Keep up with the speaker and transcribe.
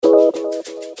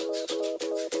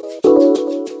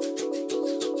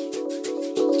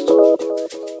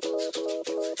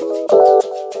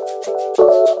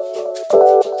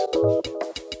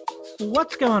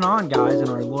What's going on, guys, and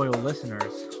our loyal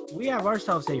listeners? We have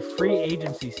ourselves a free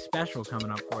agency special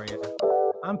coming up for you.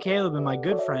 I'm Caleb, and my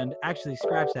good friend, actually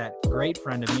scratch that, great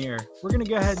friend Amir. We're going to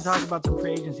go ahead and talk about some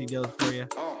free agency deals for you.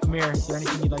 Amir, is there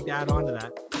anything you'd like to add on to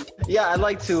that? Yeah, I'd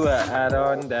like to add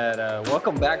on that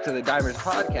welcome back to the Dimers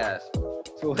Podcast.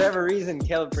 For whatever reason,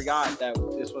 Caleb forgot that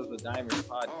this was the Dimers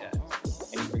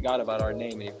Podcast. And he forgot about our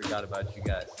name, and he forgot about you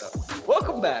guys. So,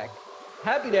 welcome back.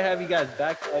 Happy to have you guys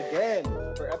back again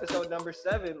for episode number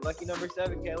 7. Lucky number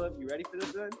 7, Caleb. You ready for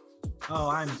this one? Oh,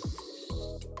 I'm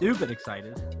stupid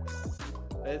excited.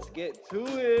 Let's get to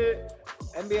it.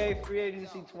 NBA Free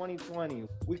Agency 2020.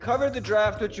 We covered the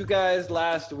draft with you guys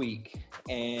last week.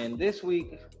 And this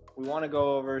week, we want to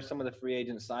go over some of the free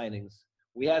agent signings.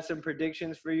 We had some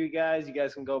predictions for you guys. You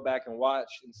guys can go back and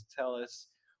watch and tell us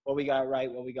what we got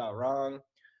right, what we got wrong.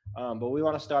 But we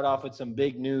want to start off with some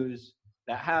big news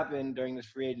that happened during this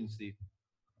free agency.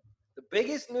 The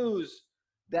biggest news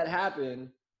that happened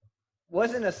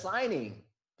wasn't a signing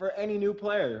for any new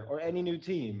player or any new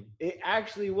team. It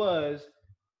actually was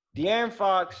De'Aaron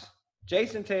Fox,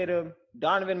 Jason Tatum,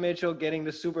 Donovan Mitchell getting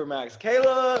the Supermax.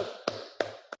 Caleb!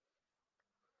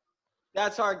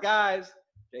 That's our guys.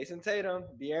 Jason Tatum,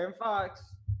 De'Aaron Fox.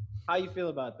 How you feel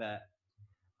about that?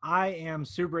 I am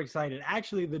super excited.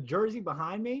 Actually, the jersey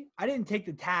behind me, I didn't take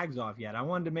the tags off yet. I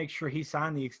wanted to make sure he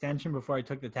signed the extension before I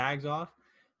took the tags off.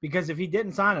 Because if he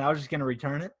didn't sign it, I was just going to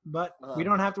return it. But we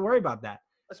don't have to worry about that.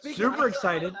 Super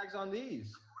excited. Tags on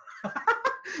these.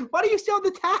 Why do you still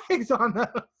have the tags on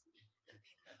those?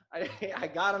 I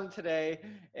got them today,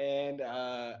 and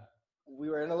we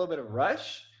were in a little bit of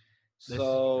rush.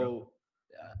 So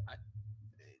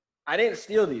I didn't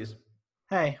steal these.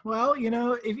 Hey, well,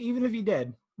 even if you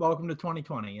did, welcome to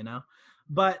 2020,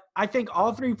 But I think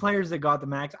all three players that got the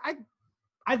max,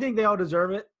 I think they all deserve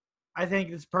it. I think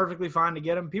it's perfectly fine to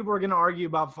get them. People are going to argue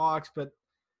about Fox, but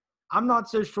I'm not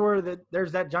so sure that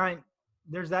there's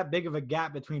that big of a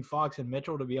gap between Fox and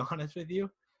Mitchell, to be honest with you.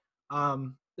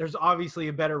 There's obviously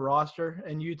a better roster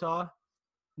in Utah.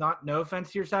 No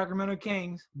offense to your Sacramento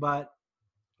Kings, but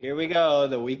here we go,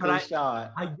 the weekly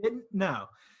shot. I didn't know.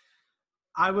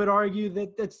 I would argue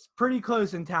that that's pretty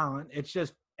close in talent. It's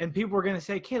just, and people are going to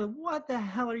say, Caleb, what the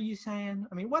hell are you saying?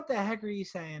 I mean, what the heck are you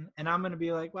saying? And I'm going to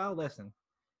be like, well, listen,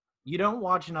 you don't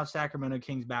watch enough Sacramento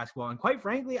Kings basketball. And quite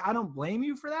frankly, I don't blame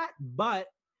you for that, but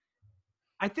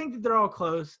I think that they're all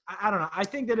close. I don't know. I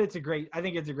think it's a great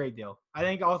deal. I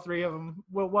think all three of them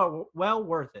well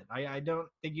worth it. I don't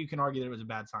think you can argue that it was a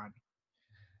bad signing.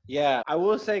 Yeah, I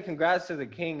will say congrats to the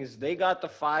Kings. They got the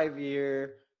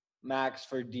 5-year max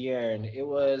for De'Aaron. It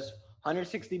was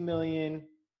 $160 million,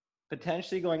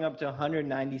 potentially going up to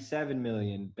 $197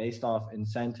 million based off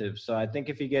incentives. So I think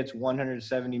if he gets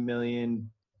 $170 million,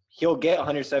 he'll get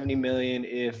 $170 million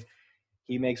if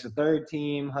he makes the third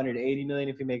team, $180 million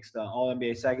if he makes the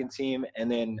All-NBA second team, and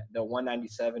then the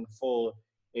 $197 full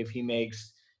if he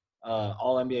makes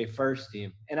All-NBA first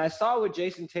team. And I saw with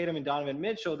Jason Tatum and Donovan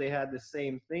Mitchell, they had the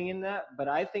same thing in that, but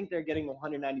I think they're getting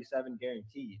 $197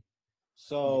 guaranteed.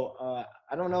 So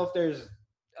I don't know if there's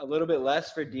a little bit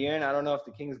less for De'Aaron. I don't know if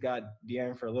the Kings got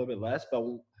De'Aaron for a little bit less. But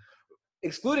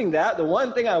excluding that, the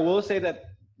one thing I will say that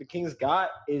the Kings got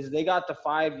is they got the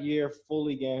 5-year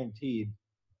fully guaranteed.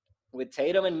 With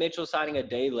Tatum and Mitchell signing a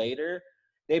day later,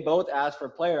 they both asked for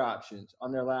player options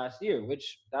on their last year,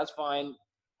 which that's fine.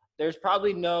 There's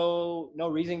probably no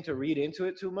reason to read into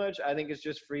it too much. I think it's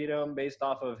just freedom based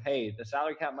off of, hey, the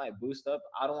salary cap might boost up.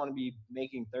 I don't want to be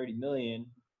making $30 million.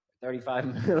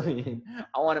 $35 million.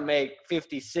 I want to make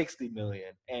 $50, $60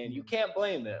 million, and you can't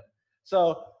blame them.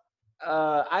 So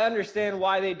I understand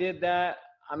why they did that.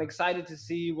 I'm excited to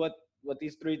see what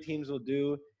these three teams will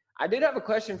do. I did have a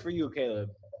question for you, Caleb.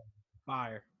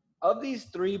 Fire. Of these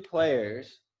three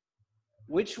players,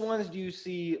 which ones do you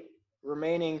see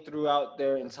remaining throughout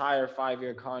their entire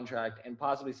 5-year contract and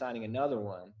possibly signing another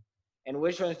one? And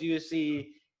which ones do you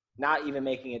see not even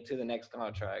making it to the next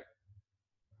contract?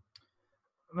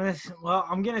 Well,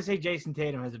 I'm going to say Jason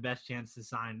Tatum has the best chance to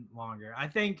sign longer. I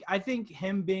think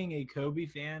him being a Kobe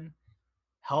fan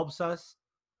helps us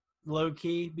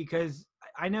low-key because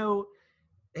I know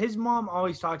his mom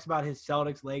always talks about his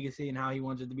Celtics legacy and how he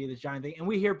wants it to be this giant thing. And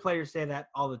we hear players say that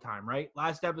all the time, right?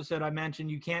 Last episode I mentioned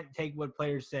you can't take what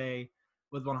players say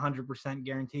with 100%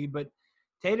 guarantee, but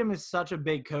Tatum is such a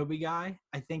big Kobe guy.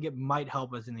 I think it might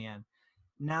help us in the end.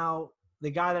 Now,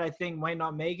 the guy that I think might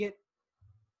not make it,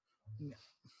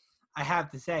 I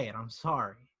have to say it. I'm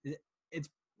sorry. It's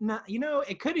not,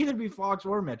 it could either be Fox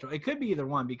or Mitchell. It could be either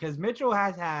one because Mitchell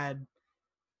has had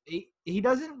he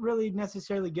doesn't really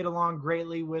necessarily get along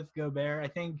greatly with Gobert. I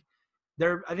think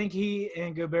I think he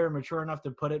and Gobert are mature enough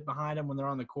to put it behind him when they're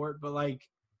on the court. But like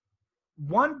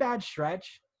one bad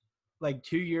stretch, like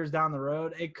 2 years down the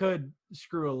road, it could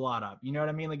screw a lot up. You know what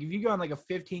I mean? Like if you go on like a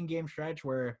 15-game stretch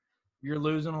where you're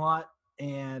losing a lot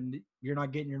and you're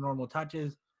not getting your normal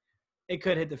touches, it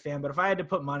could hit the fan. But if I had to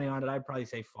put money on it, I'd probably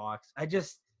say Fox. It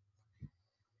just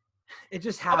I'm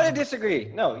happens. gonna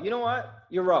disagree. No, you know what?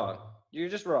 You're wrong. You're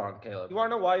just wrong, Caleb. You wanna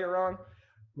know why you're wrong?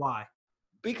 Why?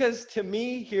 Because to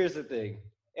me, here's the thing.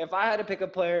 If I had to pick a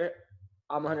player,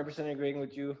 I'm 100% agreeing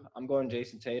with you. I'm going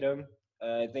Jason Tatum.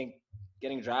 I think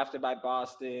getting drafted by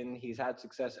Boston, he's had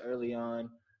success early on.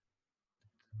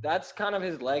 That's kind of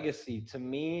his legacy. To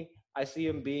me, I see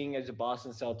him being as a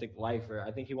Boston Celtic lifer.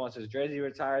 I think he wants his jersey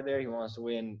retired there. He wants to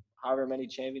win however many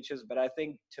championships. But I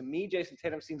think, to me, Jason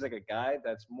Tatum seems like a guy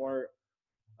that's more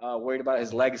worried about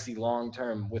his legacy long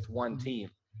term with one team.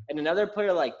 And another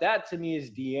player like that, to me, is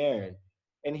De'Aaron.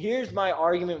 And here's my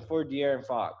argument for De'Aaron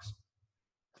Fox.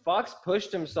 Fox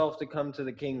pushed himself to come to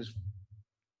the Kings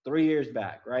 3 years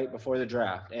back, right, before the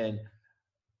draft. And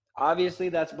obviously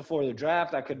that's before the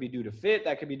draft. That could be due to fit.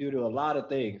 That could be due to a lot of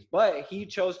things. But he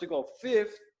chose to go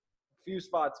fifth, a few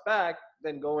spots back,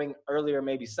 than going earlier,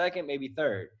 maybe second, maybe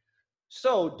third.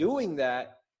 So doing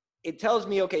that, it tells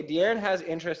me, okay, De'Aaron has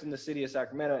interest in the city of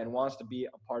Sacramento and wants to be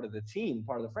a part of the team,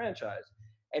 part of the franchise.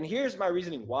 And here's my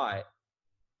reasoning why.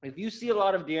 If you see a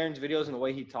lot of De'Aaron's videos and the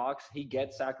way he talks, he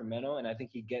gets Sacramento, and I think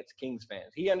he gets Kings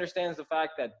fans. He understands the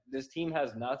fact that this team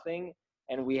has nothing,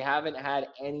 and we haven't had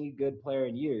any good player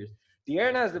in years.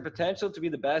 De'Aaron has the potential to be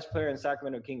the best player in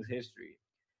Sacramento Kings history.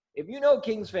 If you know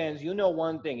Kings fans, you know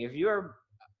one thing. If you're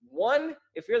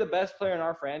the best player in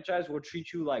our franchise, we'll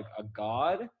treat you like a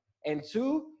god. And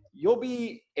two,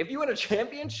 if you win a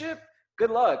championship,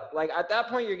 good luck. Like at that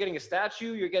point, you're getting a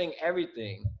statue, you're getting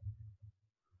everything.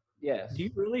 Yes. Do you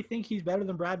really think he's better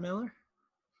than Brad Miller?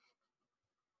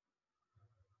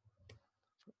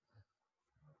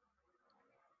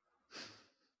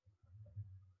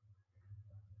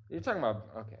 You're talking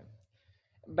about – okay.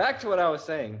 Back to what I was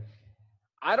saying.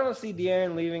 I don't see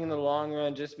De'Aaron leaving in the long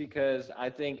run just because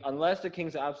I think unless the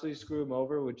Kings absolutely screw him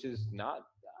over, which is not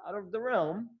out of the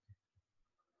realm,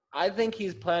 I think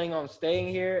he's planning on staying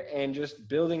here and just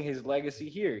building his legacy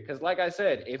here. Because like I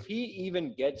said, if he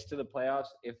even gets to the playoffs,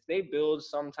 if they build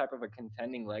some type of a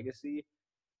contending legacy,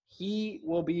 he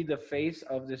will be the face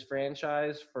of this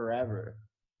franchise forever.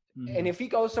 Mm-hmm. And if he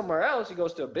goes somewhere else, he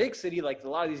goes to a big city like a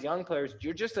lot of these young players,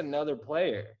 you're just another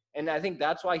player. And I think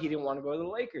that's why he didn't want to go to the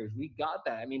Lakers. We got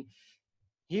that. I mean,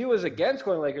 he was against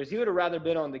going to the Lakers. He would have rather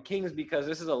been on the Kings because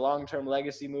this is a long-term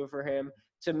legacy move for him.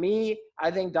 To me, I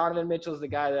think Donovan Mitchell is the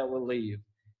guy that will leave.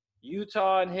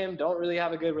 Utah and him don't really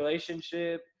have a good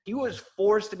relationship. He was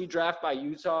forced to be drafted by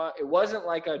Utah. It wasn't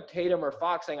like a Tatum or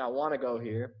Fox saying, I want to go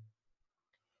here.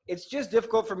 It's just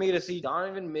difficult for me to see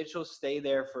Donovan Mitchell stay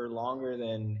there for longer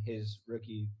than his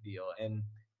rookie deal. And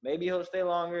maybe he'll stay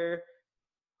longer,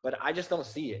 but I just don't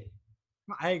see it.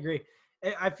 I agree.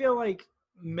 I feel like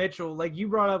Mitchell, like you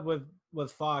brought up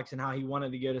with Fox and how he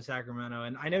wanted to go to Sacramento.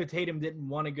 And I know Tatum didn't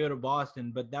want to go to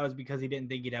Boston, but that was because he didn't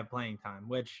think he'd have playing time,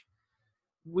 which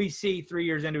we see 3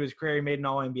 years into his career, he made an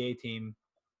All-NBA team.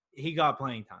 He got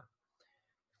playing time.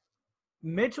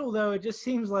 Mitchell, though, it just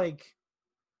seems like,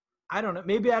 I don't know,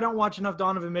 maybe I don't watch enough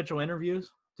Donovan Mitchell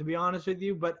interviews, to be honest with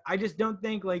you, but I just don't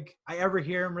think like I ever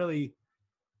hear him really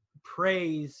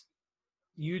praise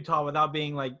Utah without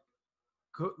being like,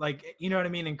 you know what I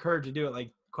mean, encouraged to do it,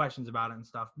 like questions about it and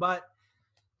stuff. But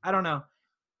I don't know.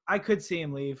 I could see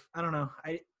him leave. I don't know.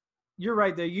 You're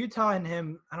right though. Utah and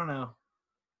him, I don't know.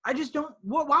 I just don't.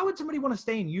 Why would somebody want to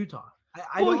stay in Utah?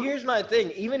 Here's my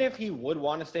thing. Even if he would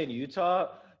want to stay in Utah,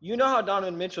 you know how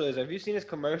Donovan Mitchell is. Have you seen his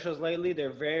commercials lately?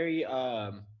 They're very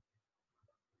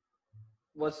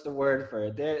what's the word for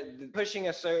it? They're pushing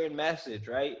a certain message,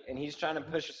 right? And he's trying to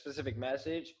push a specific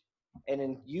message. And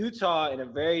in Utah, in a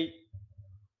very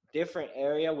different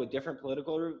area with different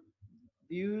political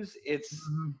views,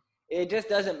 it just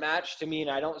doesn't match to me, and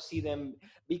I don't see them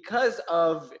because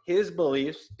of his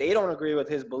beliefs. They don't agree with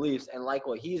his beliefs and like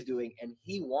what he's doing, and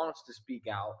he wants to speak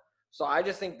out. So I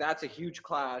just think that's a huge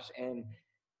clash, and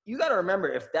you got to remember,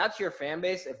 if that's your fan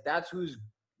base, if that's who's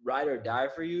ride or die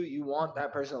for you, you want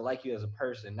that person to like you as a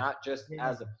person, not just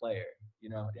as a player, you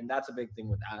know, and that's a big thing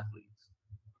with athletes.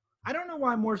 I don't know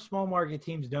why more small market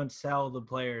teams don't sell the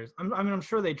players. I'm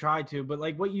sure they try to, but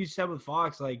like what you said with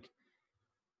Fox, like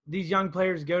these young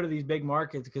players go to these big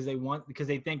markets because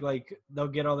they think like they'll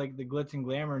get all like the glitz and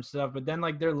glamour and stuff, but then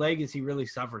like their legacy really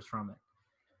suffers from it.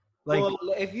 Like, well,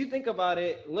 if you think about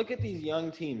it, look at these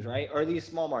young teams, right? Or these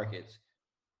small markets.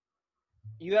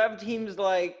 You have teams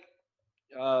like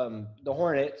the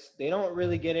Hornets. They don't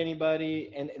really get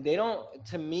anybody, and they don't.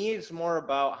 To me, it's more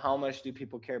about how much do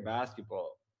people care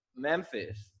basketball.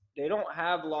 Memphis, they don't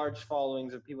have large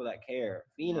followings of people that care.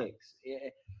 Phoenix,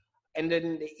 and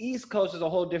then the East Coast is a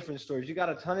whole different story. You got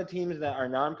a ton of teams that are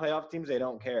non-playoff teams. They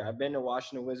don't care. I've been to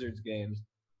Washington Wizards games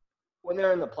when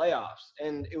they're in the playoffs,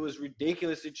 and it was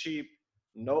ridiculously cheap.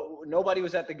 Nobody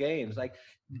was at the games. Like,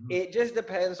 it just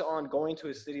depends on going to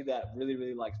a city that really,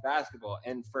 really likes basketball.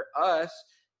 And for us,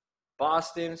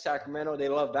 Boston, Sacramento, they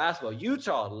love basketball.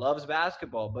 Utah loves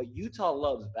basketball, but Utah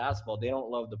loves basketball. They don't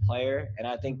love the player, and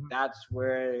I think that's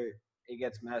where it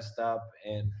gets messed up.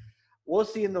 And we'll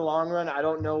see in the long run. I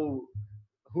don't know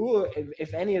who,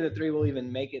 if any of the three will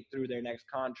even make it through their next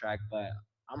contract, but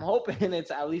I'm hoping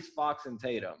it's at least Fox and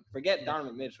Tatum. Forget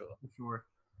Donovan Mitchell. For sure.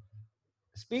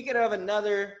 Speaking of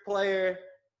another player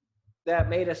that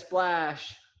made a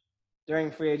splash during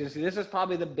free agency, this is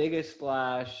probably the biggest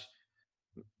splash.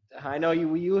 I know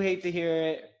you hate to hear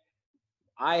it.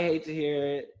 I hate to hear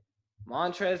it.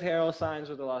 Montrezl Harrell signs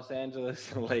with the Los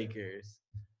Angeles Lakers.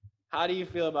 How do you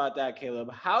feel about that,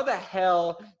 Caleb? How the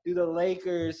hell do the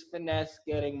Lakers finesse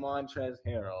getting Montrezl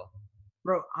Harrell?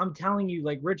 Bro, I'm telling you,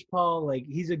 like, Rich Paul, like,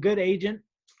 he's a good agent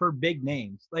for big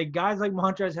names. Like, guys like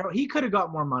Montrezl Harrell, he could have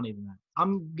got more money than that.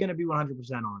 I'm going to be 100%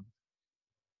 on.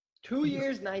 2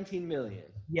 years, $19 million.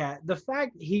 Yeah, the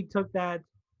fact he took that,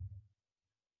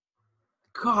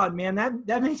 God, man,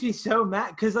 that makes me so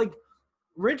mad. Because, like,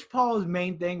 Rich Paul's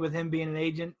main thing with him being an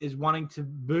agent is wanting to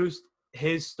boost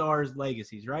his stars'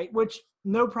 legacies, right? Which,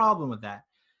 no problem with that.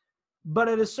 But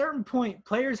at a certain point,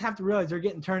 players have to realize they're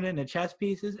getting turned into chess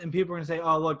pieces, and people are going to say,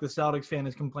 oh, look, the Celtics fan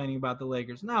is complaining about the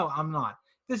Lakers. No, I'm not.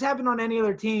 If this happened on any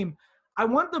other team, I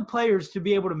want the players to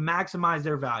be able to maximize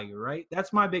their value, right?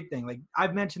 That's my big thing. Like,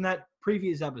 I've mentioned that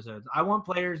previous episodes. I want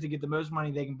players to get the most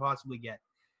money they can possibly get.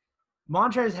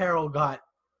 Montrezl Harrell got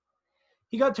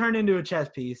turned into a chess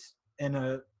piece in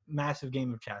a massive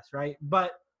game of chess, right?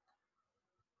 But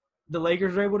the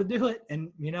Lakers were able to do it, and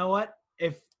you know what?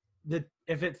 If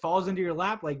it falls into your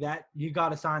lap like that, you got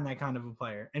to sign that kind of a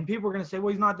player. And people are going to say,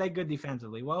 well, he's not that good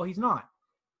defensively. Well, he's not.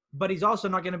 But he's also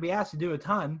not going to be asked to do a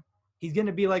ton. He's going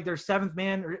to be like their seventh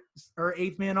man or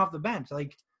eighth man off the bench.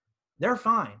 Like, they're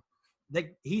fine.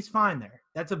 He's fine there.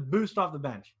 That's a boost off the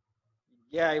bench.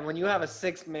 Yeah, when you have a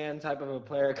six-man type of a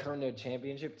player coming to a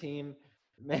championship team,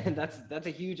 man, that's a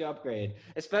huge upgrade,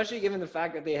 especially given the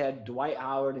fact that they had Dwight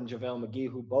Howard and JaVale McGee,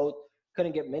 who both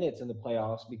couldn't get minutes in the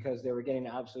playoffs because they were getting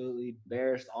absolutely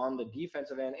embarrassed on the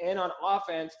defensive end. And on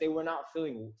offense, they were not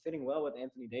fitting well with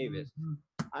Anthony Davis. Mm-hmm.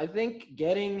 I think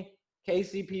getting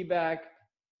KCP back,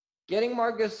 getting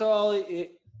Marc Gasol,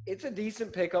 it's a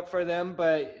decent pickup for them.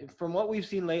 But from what we've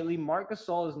seen lately, Marc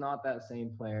Gasol is not that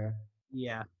same player.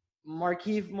 Yeah.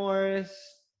 Markieff Morris,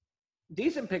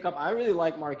 decent pickup. I really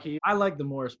like Markieff. I like the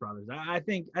Morris brothers. I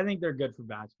think they're good for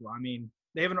basketball. I mean,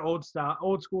 they have an old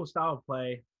school style of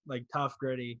play, like tough,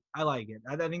 gritty. I like it.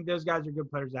 I think those guys are good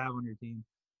players to have on your team.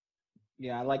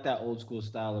 Yeah, I like that old school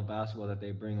style of basketball that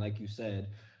they bring, like you said.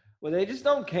 Well, they just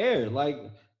don't care. Like,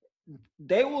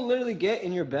 they will literally get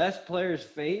in your best player's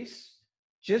face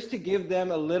just to give them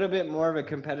a little bit more of a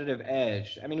competitive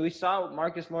edge. I mean, we saw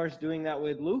Marcus Morris doing that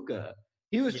with Luka.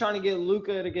 He was trying to get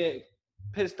Luka to get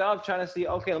pissed off, trying to see,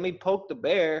 okay, let me poke the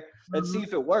bear. Let's see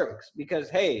if it works. Because,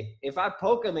 hey, if I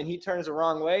poke him and he turns the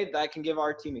wrong way, that can give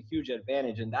our team a huge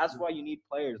advantage. And that's why you need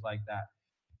players like that.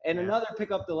 And another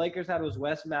pickup the Lakers had was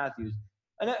Wes Matthews.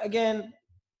 And again,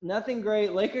 nothing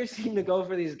great. Lakers seem to go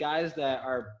for these guys that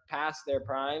are past their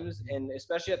primes, and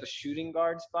especially at the shooting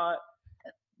guard spot.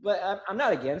 But I'm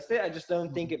not against it. I just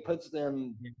don't think it puts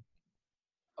them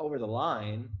over the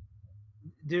line.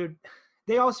 Dude,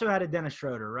 they also added Dennis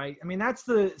Schroeder, right? I mean, that's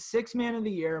the sixth man of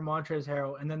the year, Montrezl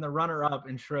Harrell, and then the runner-up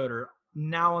in Schroeder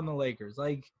now on the Lakers.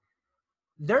 Like,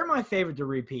 they're my favorite to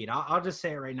repeat. I'll just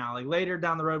say it right now. Like, later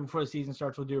down the road before the season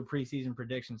starts, we'll do a preseason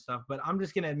prediction stuff. But I'm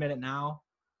just going to admit it now.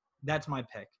 That's my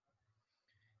pick.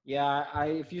 Yeah,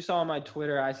 if you saw my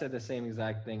Twitter, I said the same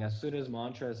exact thing. As soon as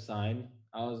Montrezl signed,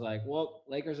 I was like, well,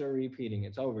 Lakers are repeating.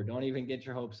 It's over. Don't even get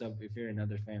your hopes up if you're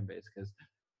another fan base, because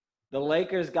the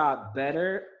Lakers got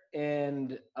better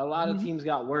and a lot of teams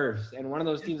got worse. And one of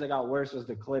those teams that got worse was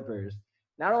the Clippers.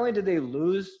 Not only did they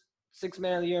lose sixth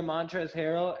man of the year Montrezl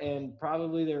Harrell and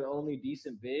probably their only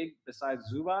decent big besides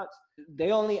Zubac,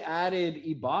 they only added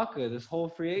Ibaka this whole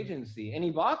free agency. And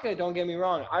Ibaka, don't get me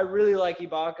wrong, I really like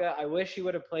Ibaka. I wish he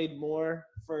would have played more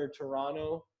for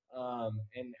Toronto.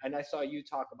 And I saw you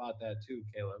talk about that too,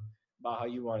 Caleb, about how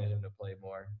you wanted him to play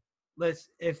more.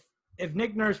 If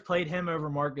Nick Nurse played him over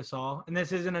Marc Gasol, and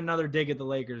this isn't another dig at the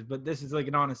Lakers, but this is like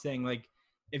an honest thing. Like,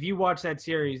 if you watch that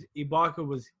series, Ibaka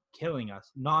was killing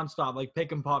us nonstop, like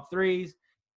pick and pop threes.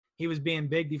 He was being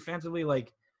big defensively.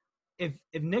 Like if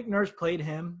Nick Nurse played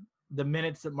him the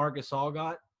minutes that Marc Gasol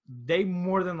got, they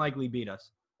more than likely beat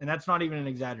us. And that's not even an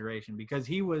exaggeration because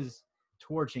he was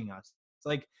torching us. It's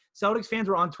like Celtics fans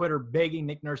were on Twitter begging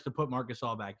Nick Nurse to put Marc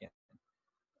Gasol back in.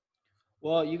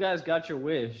 Well, you guys got your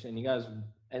wish, and you guys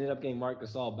ended up getting Marc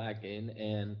Gasol back in.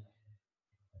 And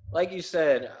like you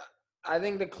said, I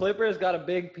think the Clippers got a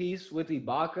big piece with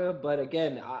Ibaka, but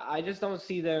again, I just don't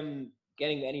see them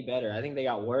getting any better. I think they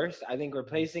got worse. I think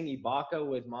replacing Ibaka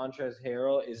with Montrezl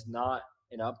Harrell is not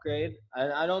an upgrade.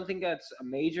 I don't think that's a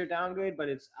major downgrade, but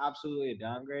it's absolutely a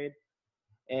downgrade.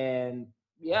 And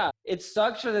yeah, it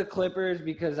sucks for the Clippers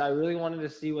because I really wanted to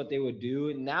see what they would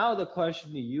do. Now the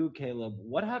question to you, Caleb,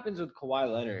 what happens with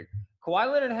Kawhi Leonard?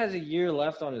 Kawhi Leonard has a year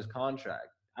left on his contract.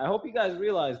 I hope you guys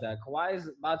realize that. Kawhi is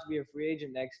about to be a free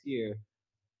agent next year.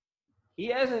 He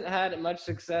hasn't had much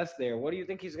success there. What do you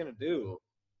think he's going to do?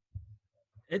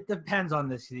 It depends on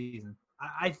this season.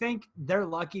 I think they're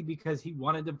lucky because he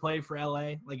wanted to play for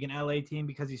LA, like an LA team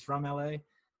because he's from LA.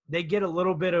 They get a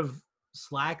little bit of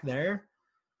slack there.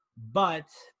 But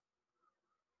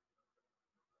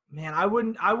man, I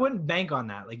wouldn't bank on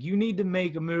that. Like you need to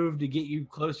make a move to get you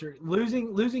closer. Losing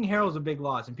Harrell's a big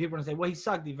loss, and people are gonna say, well, he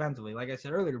sucked defensively, like I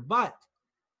said earlier, but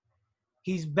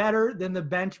he's better than the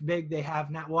bench big they have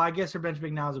now. Well, I guess their bench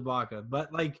big now is Ibaka,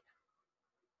 but like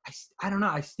I don't know.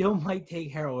 I still might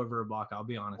take Harrell over Ibaka, I'll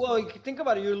be honest. Well, you can think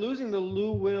about it. You're losing the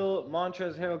Lou Will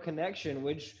Montrezl Harrell connection,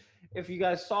 which if you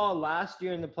guys saw last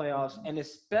year in the playoffs, and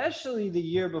especially the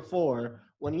year before,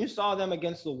 when you saw them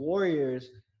against the Warriors,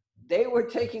 they were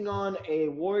taking on a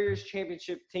Warriors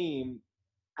championship team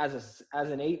as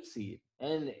an 8 seed,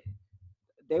 and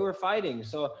they were fighting.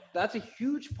 So that's a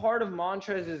huge part of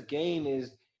Montrezl's game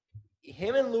is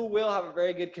him and Lou Will have a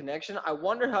very good connection. I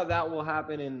wonder how that will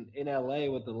happen in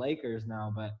LA with the Lakers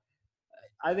now, but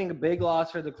I think a big loss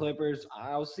for the Clippers.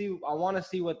 I want to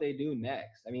see what they do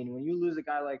next. I mean, when you lose a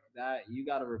guy like that, you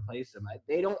got to replace him.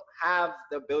 They don't have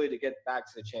the ability to get back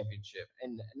to the championship,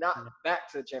 and not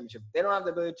back to the championship. They don't have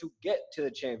the ability to get to the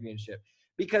championship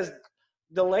because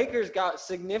the Lakers got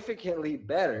significantly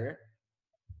better,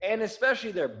 and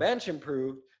especially their bench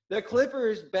improved. The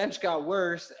Clippers' bench got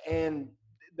worse, and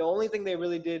the only thing they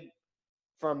really did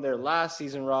from their last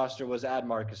season roster was add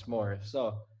Marcus Morris.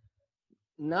 So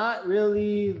not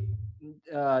really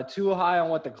too high on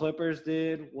what the Clippers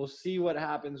did. We'll see what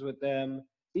happens with them.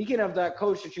 Speaking of that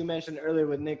coach that you mentioned earlier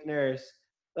with Nick Nurse,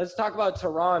 let's talk about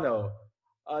Toronto.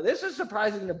 This is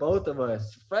surprising to both of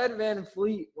us. Fred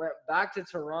VanVleet went back to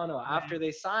Toronto after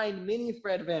they signed mini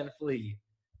Fred VanVleet.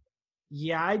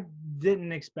 Yeah, I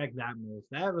didn't expect that move.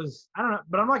 That was, I don't know,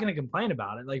 but I'm not going to complain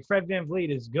about it. Like, Fred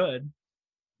VanVleet is good,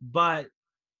 but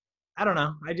I don't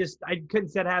know. I couldn't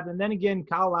see that happen. Then again,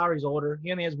 Kyle Lowry's older.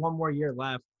 He only has one more year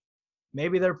left.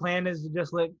 Maybe their plan is to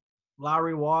just let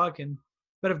Lowry walk.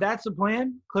 But if that's the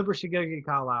plan, Clippers should go get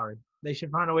Kyle Lowry. They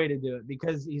should find a way to do it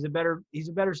because he's a better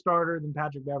starter than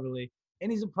Patrick Beverley,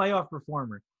 and he's a playoff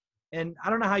performer. And I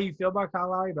don't know how you feel about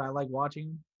Kyle Lowry, but I like watching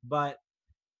him. But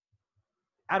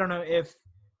I don't know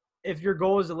if your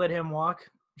goal is to let him walk,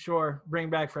 sure, bring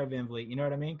back Fred VanVleet. You know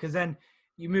what I mean? Because then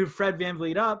you move Fred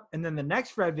VanVleet up, and then the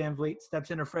next Fred VanVleet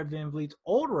steps into Fred VanVleet's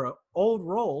old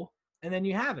role, and then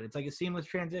you have it. It's like a seamless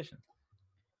transition.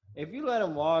 If you let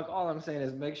him walk, all I'm saying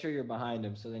is make sure you're behind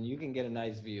him so then you can get a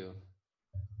nice view.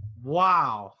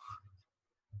 Wow.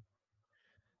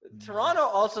 Toronto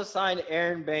also signed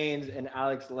Aaron Baines and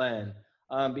Alex Len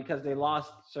because they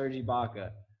lost Serge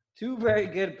Ibaka. Two very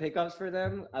good pickups for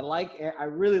them. I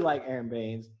really like Aaron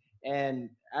Baines. And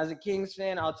as a Kings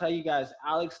fan, I'll tell you guys,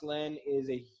 Alex Len is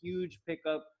a huge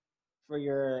pickup for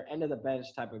your end of the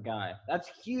bench type of guy.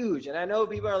 That's huge. And I know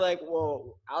people are like,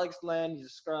 well, Alex Len, he's a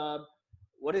scrub.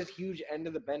 What does huge end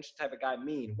of the bench type of guy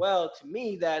mean? Well, to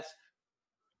me, that's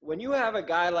when you have a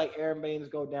guy like Aaron Baines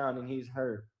go down and he's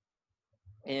hurt,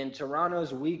 and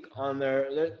Toronto's weak on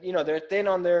they're thin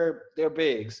on their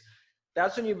bigs.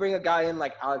 That's when you bring a guy in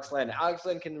like Alex Len. Alex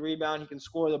Len can rebound. He can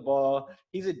score the ball.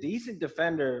 He's a decent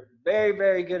defender, very,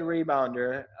 very good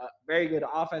rebounder, very good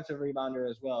offensive rebounder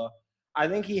as well. I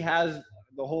think he has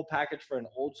the whole package for an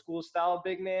old school style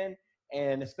big man,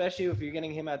 and especially if you're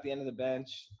getting him at the end of the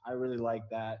bench, I really like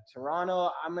that.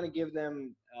 Toronto, I'm going to give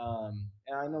them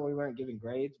and I know we weren't giving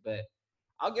grades, but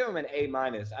I'll give them an A-.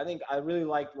 I think I really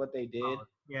liked what they did.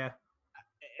 Yeah.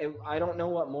 I don't know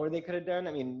what more they could have done.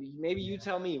 I mean, maybe you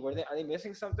tell me. Are they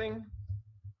missing something?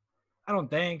 I don't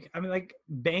think. I mean, like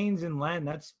Baines and Len,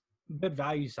 that's good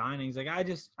value signings. Like I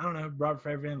don't know, brought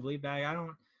Fred VanVleet back.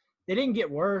 They didn't get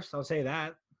worse. I'll say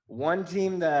that. One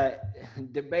team that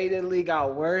debatedly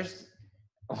got worse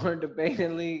or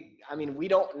debatably, I mean, we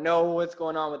don't know what's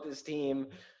going on with this team.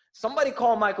 Somebody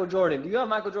call Michael Jordan. Do you have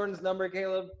Michael Jordan's number,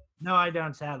 Caleb? No, I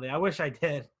don't, sadly. I wish I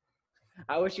did.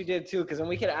 I wish you did too, because then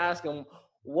we could ask him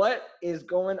what is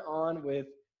going on with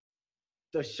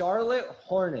the Charlotte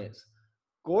Hornets.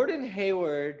 Gordon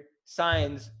Hayward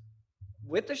signs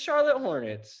with the Charlotte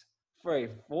Hornets for a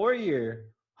 4-year,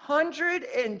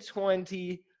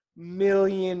 $120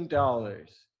 million.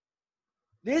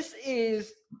 This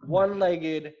is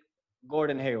one-legged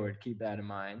Gordon Hayward. Keep that in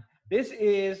mind. This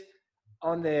is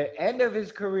on the end of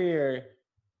his career,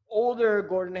 older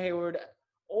Gordon Hayward,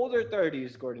 older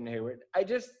 30s Gordon Hayward. I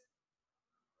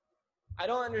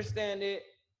don't understand it.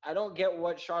 I don't get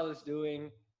what Charlotte's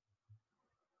doing.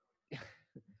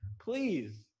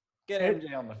 Please get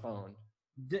MJ on the phone.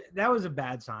 That was a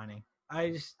bad signing.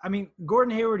 I mean,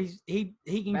 Gordon Hayward, he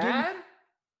can Bad?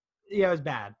 Yeah, it was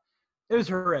bad. It was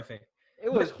horrific.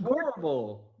 It was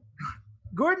horrible.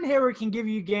 Gordon Hayward can give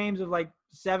you games of like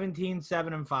 17,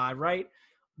 7, and 5, right?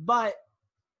 But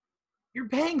you're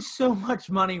paying so much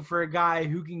money for a guy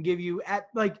who can give you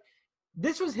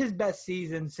this was his best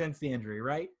season since the injury,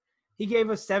 right? He gave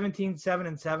us 17, 7,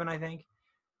 and 7, I think.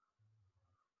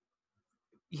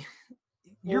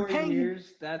 You're 4 paying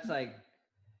years. That's like.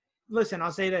 Listen,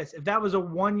 I'll say this: if that was a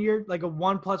 1 year, like a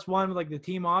 1+1, like the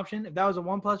team option, if that was a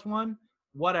 1+1,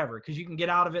 whatever, because you can get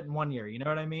out of it in 1 year. You know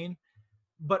what I mean?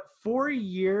 But 4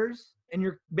 years, and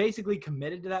you're basically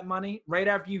committed to that money right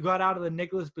after you got out of the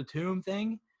Nicholas Batum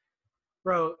thing,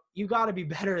 bro. You got to be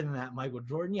better than that, Michael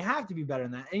Jordan. You have to be better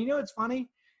than that. And you know what's funny?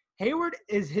 Hayward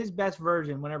is his best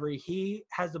version whenever he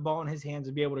has the ball in his hands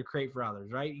to be able to create for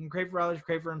others, right? He can create for others,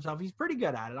 create for himself. He's pretty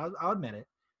good at it. I'll admit it.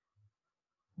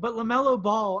 But LaMelo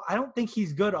Ball, I don't think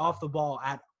he's good off the ball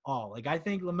at all. Like, I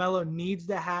think LaMelo needs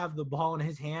to have the ball in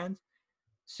his hands.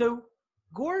 So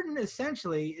Gordon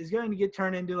essentially is going to get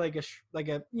turned into like a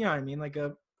you know what I mean, like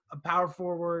a power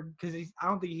forward, because I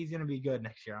don't think he's going to be good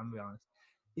next year. I'm going to be honest.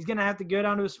 He's going to have to go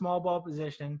down to a small ball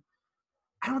position.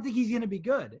 I don't think he's going to be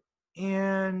good.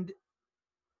 And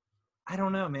I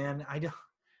don't know, man. I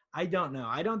don't know.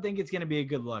 I don't think it's going to be a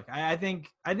good look. I think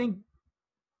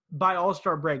by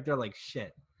All-Star break, they're like,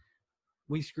 shit,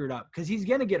 we screwed up, because he's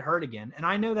going to get hurt again. And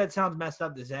I know that sounds messed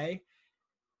up to say.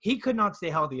 He could not stay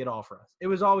healthy at all for us. It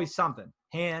was always something.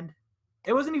 Hand.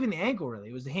 It wasn't even the ankle, really.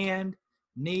 It was the hand,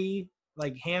 knee,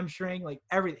 like hamstring, like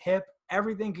hip.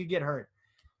 Everything could get hurt.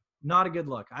 Not a good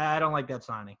look. I don't like that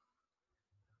signing.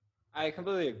 I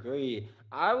completely agree.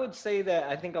 I would say that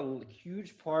I think a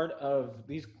huge part of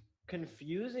these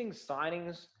confusing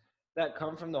signings that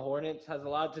come from the Hornets has a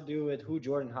lot to do with who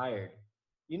Jordan hired.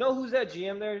 You know who's that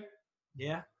GM there?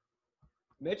 Yeah.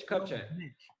 Mitch Kupchak.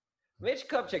 Mitch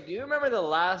Kupchak. Do you remember the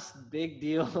last big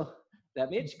deal that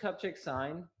Mitch Kupchak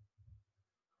signed?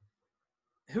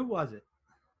 Who was it?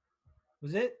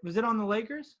 Was it on the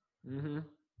Lakers? Mm-hmm.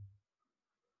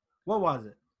 What was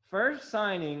it? First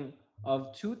signing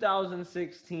of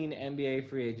 2016 NBA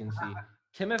free agency,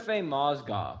 Timofey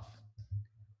Mozgov.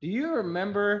 Do you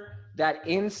remember that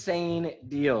insane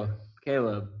deal,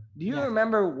 Caleb? Do you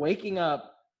remember waking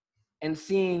up and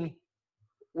seeing,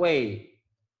 wait,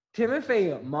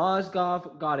 Timofey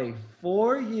Mozgov got a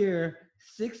 4-year,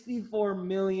 $64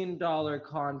 million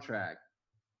contract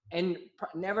and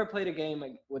never played a game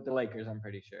with the Lakers, I'm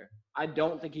pretty sure. I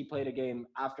don't think he played a game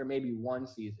after maybe one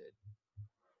season.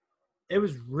 It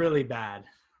was really bad.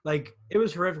 Like, it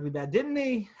was horrifically bad. Didn't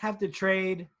they have to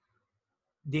trade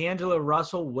D'Angelo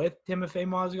Russell with Timofey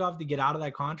Mozgov to get out of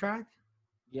that contract?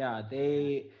 Yeah,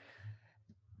 the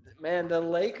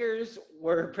Lakers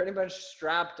were pretty much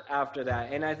strapped after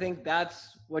that. And I think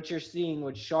that's what you're seeing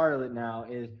with Charlotte now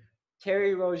is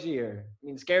Terry Rozier. I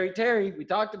mean, Scary Terry, we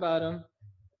talked about him.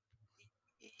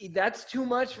 That's too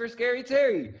much for Scary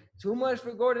Terry. Too much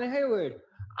for Gordon Hayward.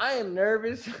 I am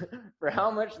nervous for how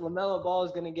much LaMelo Ball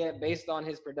is going to get based on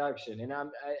his production. And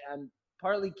I'm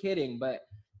partly kidding, but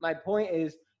my point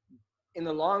is, in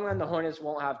the long run, the Hornets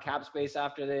won't have cap space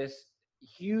after this.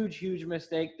 Huge, huge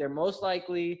mistake. They're most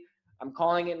likely, I'm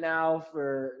calling it now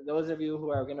for those of you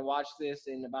who are going to watch this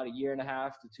in about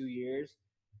 1.5 to 2 years,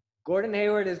 Gordon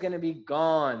Hayward is going to be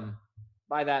gone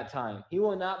by that time. He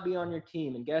will not be on your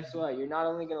team. And guess what? You're not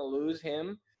only going to lose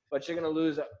him, but you're going to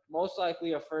lose most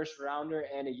likely a first rounder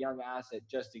and a young asset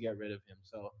just to get rid of him.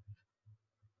 So,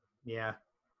 yeah,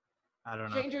 I don't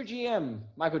know. Change your GM,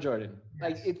 Michael Jordan.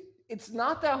 Yes. Like it's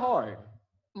not that hard.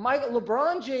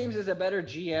 LeBron James is a better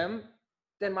GM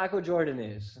than Michael Jordan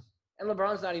is, and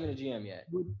LeBron's not even a GM yet.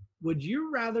 Would you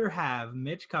rather have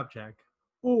Mitch Kupchak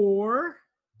or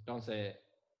don't say it,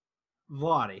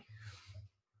 Vlade?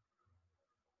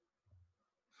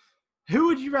 Who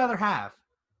would you rather have?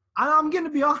 I'm going to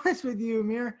be honest with you,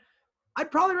 Amir. I'd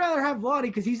probably rather have Vlade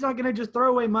because he's not going to just throw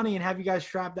away money and have you guys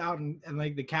strapped out and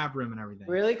like the cap room and everything.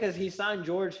 Really? Because he signed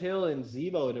George Hill and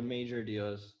Zebo to major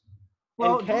deals.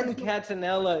 Well, and Ken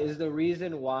Catanella is the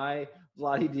reason why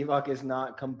Vlade Divac is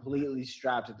not completely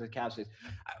strapped at the cap space.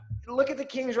 Look at the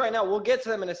Kings right now. We'll get to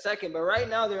them in a second, but right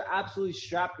now they're absolutely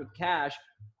strapped with cash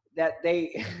that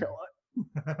they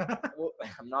well,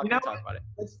 I'm not going to talk about it.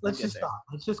 Let's just stop.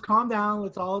 Let's just calm down.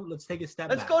 Let's take a step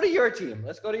back. Let's go to your team.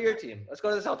 Let's go to your team. Let's go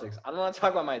to the Celtics. I don't want to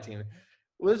talk about my team.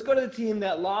 Let's go to the team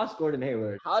that lost Gordon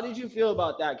Hayward. How did you feel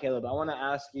about that, Caleb? I want to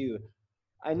ask you.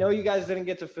 I know you guys didn't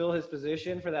get to fill his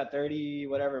position for that 30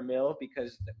 whatever mil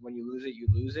because when you lose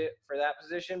it for that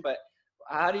position. But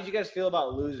how did you guys feel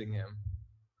about losing him?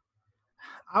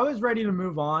 I was ready to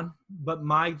move on, but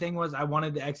my thing was I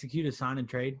wanted to execute a sign and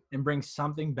trade and bring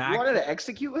something back. You wanted to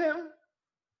execute him?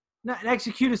 Not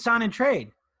execute a sign and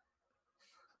trade.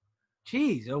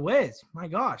 Jeez, a whiz. My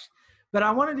gosh. But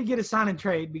I wanted to get a sign and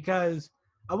trade because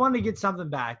I wanted to get something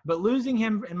back. But losing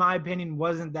him, in my opinion,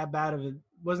 wasn't that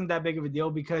big of a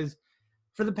deal because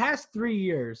for the past 3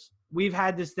 years, we've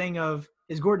had this thing of,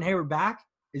 is Gordon Hayward back?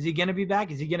 Is he going to be back?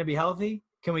 Is he going to be healthy?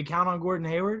 Can we count on Gordon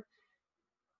Hayward?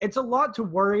 It's a lot to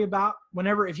worry about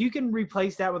if you can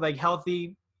replace that with like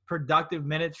healthy, productive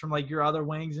minutes from like your other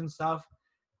wings and stuff.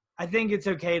 I think it's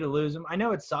okay to lose him. I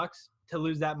know it sucks to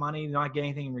lose that money, not get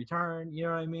anything in return. You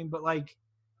know what I mean? But like,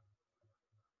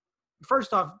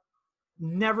 first off,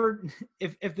 never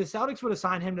if the Celtics would have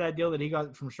signed him to that deal that he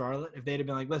got from Charlotte, if they'd have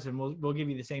been like, listen, we'll give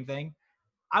you the same thing,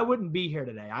 I wouldn't be here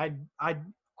today. I'd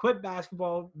quit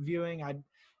basketball viewing. I'd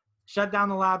shut down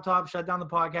the laptop, shut down the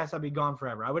podcast. I'd be gone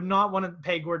forever. I would not want to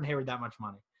pay Gordon Hayward that much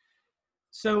money.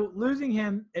 So losing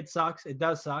him, it sucks. It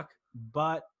does suck,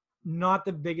 but not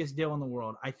the biggest deal in the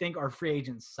world. I think our free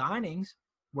agent signings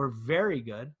were very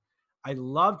good. I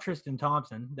love Tristan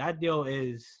Thompson. That deal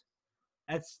is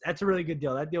that's a really good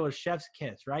deal. That deal is chef's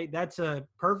kiss, right? That's a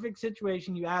perfect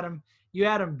situation. You add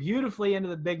him beautifully into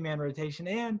the big man rotation,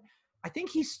 and I think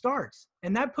he starts,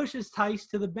 and that pushes Tice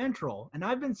to the bench role. And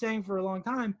I've been saying for a long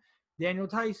time, Daniel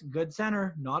Tice, good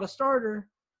center, not a starter,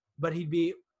 but he'd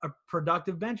be a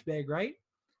productive bench big, right?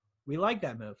 We like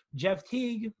that move. Jeff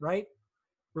Teague, right,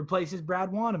 replaces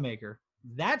Brad Wanamaker.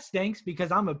 That stinks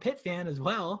because I'm a Pitt fan as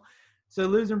well. So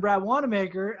losing Brad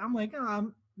Wanamaker, I'm like,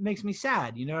 makes me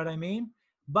sad. You know what I mean?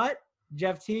 But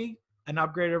Jeff Teague, an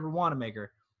upgrade over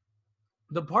Wanamaker.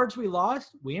 The parts we lost,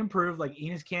 we improved, like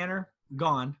Enes Kanter,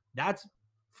 gone. That's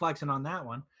flexing on that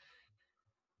one.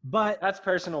 But that's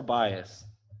personal bias.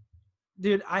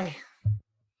 Dude,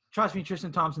 trust me,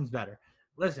 Tristan Thompson's better.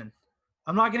 Listen,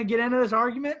 I'm not going to get into this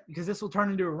argument because this will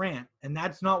turn into a rant, and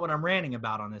that's not what I'm ranting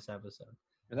about on this episode.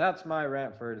 That's my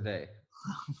rant for today.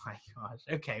 Oh my gosh.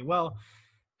 Okay, well,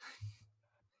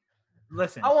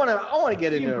 listen. I want to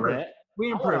get into a rant.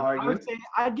 We improved. I would say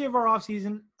I'd give our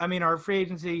our free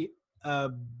agency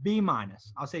B-.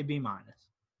 I'll say B-.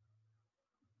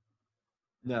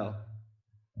 No.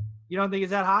 You don't think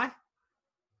it's that high?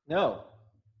 No.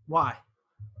 Why?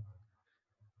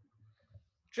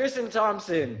 Tristan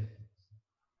Thompson,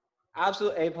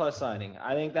 absolute A+ signing.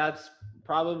 I think that's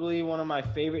probably one of my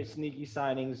favorite sneaky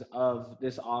signings of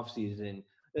this offseason.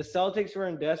 The Celtics were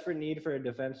in desperate need for a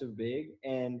defensive big,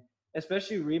 and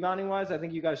especially rebounding-wise, I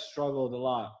think you guys struggled a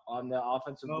lot on the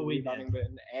offensive rebounding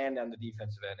end and on the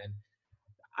defensive end. And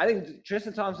I think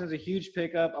Tristan Thompson's a huge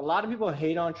pickup. A lot of people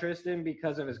hate on Tristan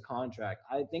because of his contract.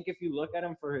 I think if you look at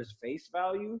him for his face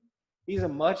value, he's a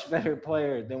much better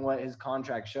player than what his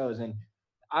contract shows. And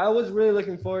I was really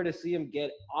looking forward to see him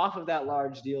get off of that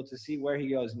large deal to see where he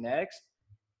goes next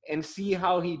and see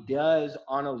how he does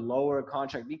on a lower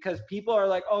contract, because people are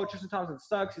like, oh, Tristan Thompson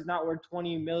sucks. He's not worth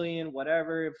 $20 million,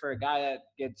 whatever, for a guy that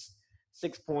gets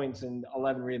 6 points and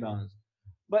 11 rebounds.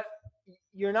 But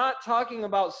you're not talking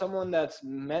about someone that's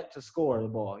meant to score the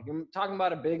ball. You're talking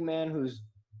about a big man who's,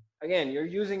 again, you're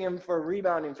using him for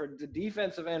rebounding, for the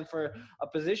defensive end, for a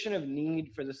position of need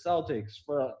for the Celtics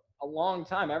for a long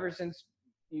time, ever since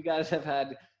you guys have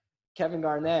had Kevin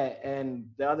Garnett and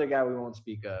the other guy we won't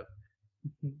speak of.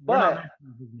 But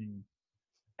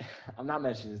I'm not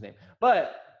mentioning his name.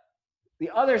 But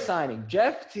the other signing,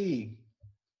 Jeff Teague.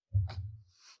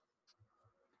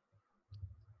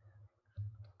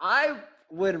 I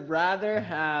would rather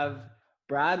have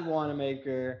Brad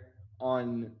Wanamaker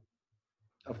on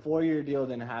a 4-year deal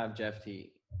than have Jeff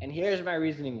Teague. And here's my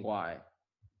reasoning why.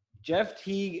 Jeff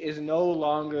Teague is no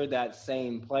longer that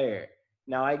same player.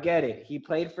 Now, I get it. He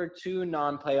played for 2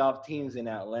 non-playoff teams in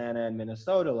Atlanta and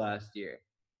Minnesota last year.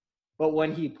 But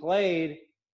when he played,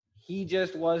 he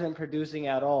just wasn't producing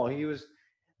at all. He was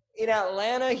in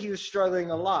Atlanta, he was struggling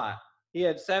a lot. He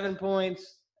had 7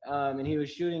 points, and he was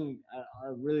shooting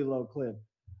a really low clip.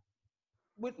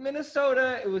 With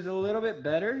Minnesota, it was a little bit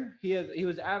better. He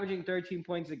was averaging 13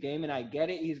 points a game, and I get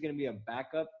it. He's going to be a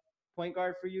backup point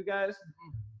guard for you guys.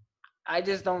 I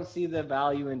just don't see the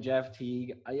value in Jeff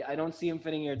Teague. I don't see him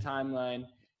fitting your timeline,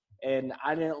 and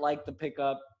I didn't like the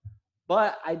pickup.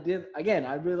 But I did, again,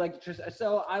 I really like the Tristan.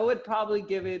 So I would probably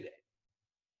give it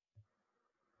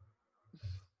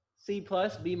C+, B-.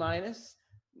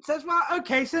 So that's why,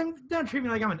 okay, so don't treat me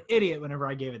like I'm an idiot whenever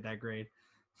I gave it that grade.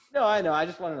 No, I know. I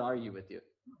just wanted to argue with you.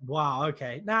 Wow,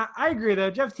 okay. Now, I agree, though.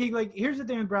 Jeff Teague, like, here's the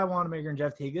thing with Brad Wanamaker and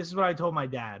Jeff Teague. This is what I told my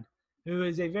dad, who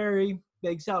is a very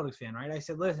big Celtics fan, right? I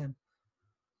said, listen,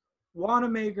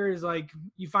 Wanamaker is like,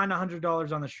 you find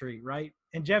 $100 on the street, right?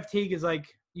 And Jeff Teague is like,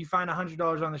 you find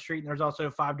 $100 on the street and there's also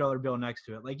a $5 bill next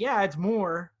to it. Like, yeah, it's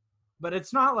more, but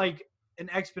it's not like an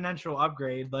exponential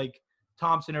upgrade like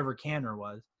Thompson over Kanter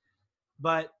was.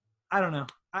 But I don't know.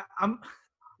 I'm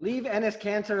Leave Enes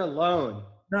Kanter alone.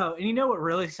 No, and you know what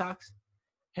really sucks?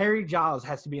 Harry Giles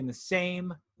has to be in the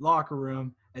same locker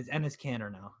room as Enes Kanter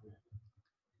now.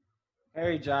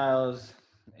 Harry Giles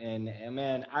and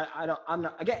man, I'm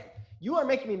not again. You are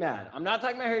making me mad. I'm not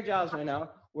talking about Harry Giles right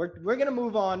now. We're gonna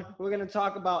move on. We're gonna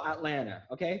talk about Atlanta.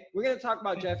 Okay, we're gonna talk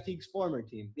about Jeff Teague's former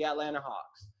team, the Atlanta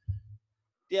Hawks.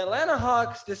 The Atlanta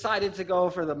Hawks decided to go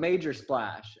for the major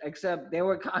splash, except they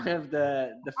were kind of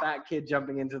the fat kid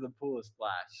jumping into the pool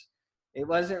splash. It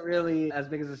wasn't really as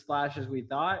big as a splash as we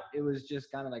thought. It was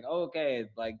just kind of like, oh, okay,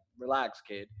 like, relax,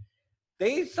 kid.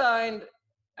 They signed,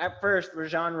 at first,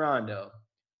 Rajon Rondo.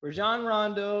 Rajon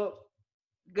Rondo,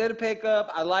 good pickup.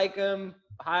 I like him.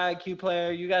 High IQ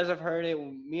player. You guys have heard it.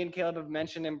 Me and Caleb have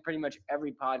mentioned him pretty much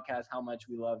every podcast, how much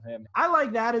we love him. I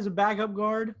like that as a backup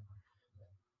guard.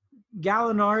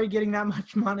 Gallinari getting that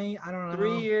much money, I don't know.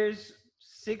 3 years,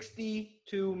 $62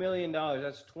 million.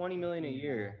 That's $20 million a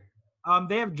year.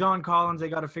 They have John Collins they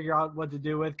got to figure out what to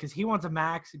do with because he wants a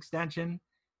max extension.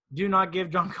 Do not give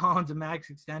John Collins a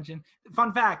max extension.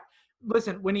 Fun fact,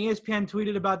 listen, when ESPN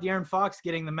tweeted about De'Aaron Fox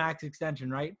getting the max extension,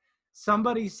 right?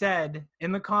 Somebody said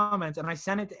in the comments, and I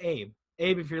sent it to Abe.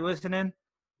 Abe, if you're listening,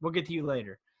 we'll get to you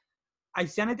later. I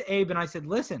sent it to Abe, and I said,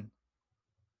 listen,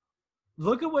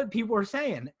 look at what people are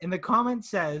saying. And the comment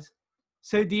says,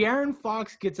 so De'Aaron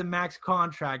Fox gets a max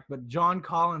contract, but John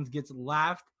Collins gets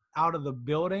laughed out of the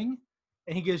building.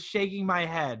 And he goes, shaking my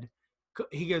head.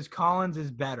 He goes, Collins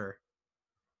is better.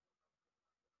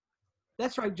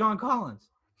 That's right, John Collins.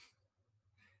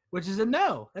 Which is a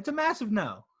no. That's a massive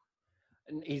no.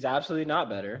 He's absolutely not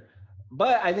better.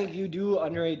 But I think you do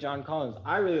underrate John Collins.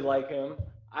 I really like him.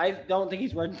 I don't think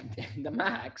he's worth the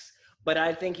max, but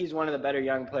I think he's one of the better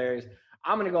young players.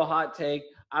 I'm going to go hot take.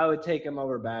 I would take him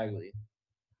over Bagley.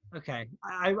 Okay.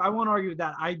 I won't argue with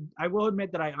that. I will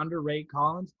admit that I underrate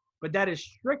Collins, but that is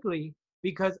strictly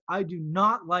because I do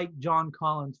not like John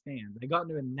Collins fans. I got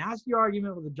into a nasty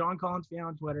argument with a John Collins fan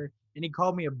on Twitter, and he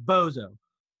called me a bozo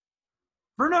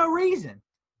for no reason.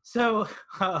 So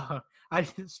I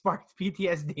sparked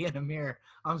PTSD in a mirror.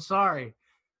 I'm sorry.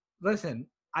 Listen,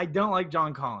 I don't like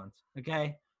John Collins,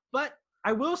 okay? But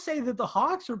I will say that the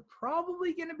Hawks are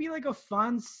probably going to be like a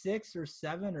fun 6 or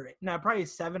 7 or – no, probably a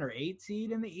 7 or 8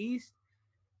 seed in the East.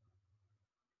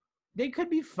 They could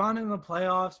be fun in the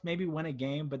playoffs, maybe win a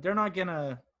game, but they're not going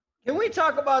to – Can we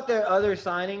talk about their other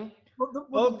signing?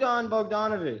 Bogdan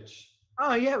Bogdanovic.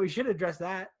 Oh, yeah, we should address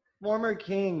that. Former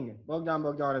King, Bogdan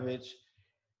Bogdanovic.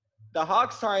 The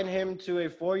Hawks signed him to a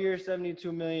 4-year, $72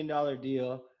 million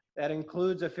deal that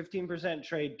includes a 15%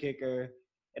 trade kicker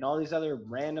and all these other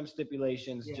random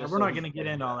stipulations. Yeah, we're not going to get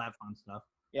into all that fun stuff.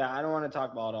 Yeah, I don't want to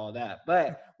talk about all that.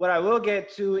 But what I will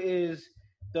get to is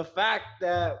the fact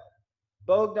that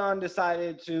Bogdan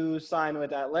decided to sign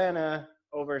with Atlanta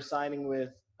over signing with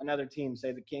another team,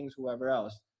 say the Kings, whoever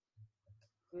else.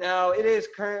 Now, it is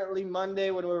currently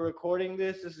Monday when we're recording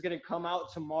this. This is going to come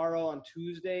out tomorrow on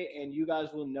Tuesday, and you guys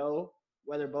will know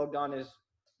whether Bogdan is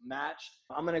matched.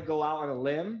 I'm going to go out on a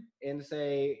limb and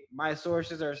say my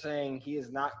sources are saying he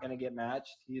is not going to get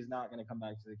matched. He is not going to come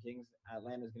back to the Kings.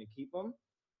 Atlanta is going to keep him.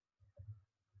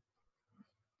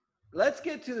 Let's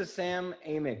get to the Sam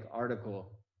Amick article,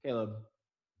 Caleb.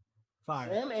 Fire.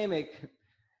 Sam Amick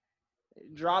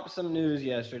dropped some news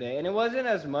yesterday, and it wasn't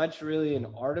as much really an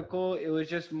article. It was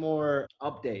just more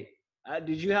update.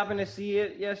 Did you happen to see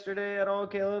it yesterday at all,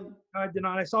 Caleb? I did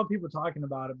not. I saw people talking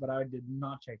about it, but I did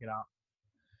not check it out.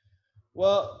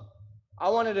 Well, I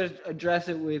wanted to address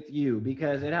it with you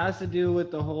because it has to do with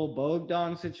the whole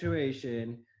Bogdan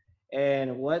situation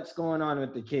and what's going on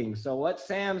with the Kings. So what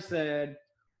Sam said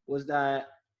was that,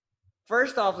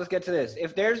 first off, let's get to this.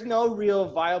 If there's no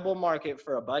real viable market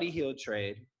for a Buddy Hield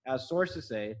trade, as sources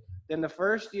say, then the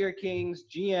first-year Kings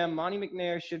GM, Monty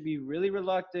McNair, should be really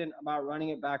reluctant about running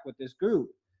it back with this group.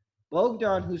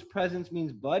 Bogdan, whose presence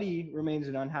means Buddy remains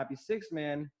an unhappy sixth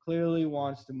man, clearly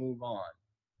wants to move on.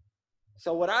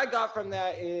 So what I got from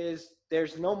that is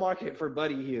there's no market for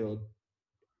Buddy Hield.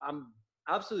 I'm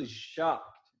absolutely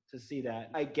shocked to see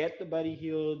that. I get the Buddy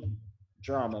Hield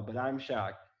drama, but I'm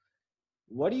shocked.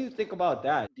 What do you think about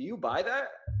that? Do you buy that?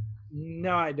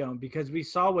 No, I don't, because we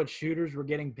saw what shooters were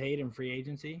getting paid in free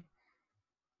agency.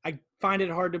 I find it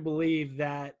hard to believe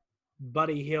that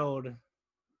Buddy Hield,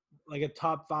 like a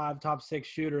top 5, top 6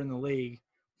 shooter in the league,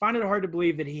 find it hard to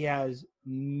believe that he has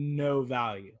no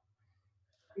value.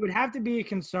 It would have to be a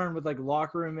concern with like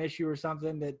locker room issue or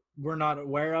something that we're not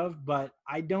aware of, but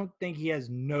I don't think he has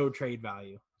no trade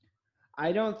value.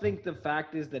 I don't think the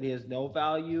fact is that he has no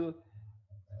value.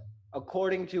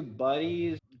 According to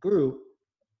Buddy's group,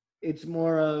 it's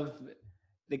more of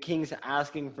the Kings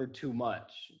asking for too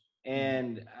much.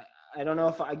 And I don't know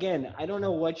if, again, I don't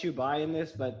know what you buy in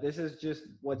this, but this is just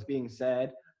what's being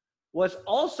said. What's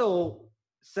also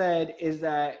said is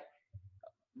that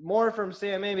more from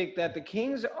Sam Amick, that the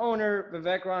Kings owner,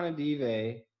 Vivek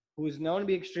Ranadive, who is known to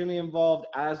be extremely involved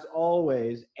as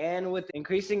always, and with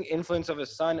increasing influence of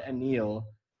his son, Anil,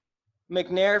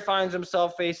 McNair finds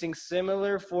himself facing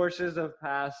similar forces of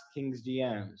past Kings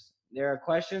GMs. There are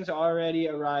questions already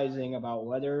arising about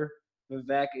whether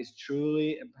Vivek is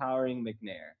truly empowering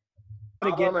McNair.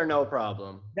 Problem or no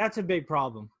problem? That's a big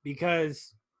problem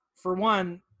because, for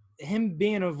one, him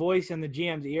being a voice in the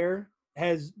GM's ear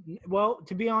has, well,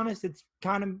 to be honest, it's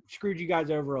kind of screwed you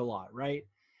guys over a lot, right?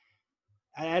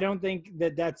 I don't think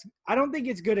I don't think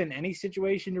it's good in any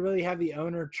situation to really have the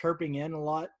owner chirping in a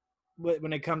lot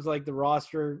when it comes to like the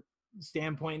roster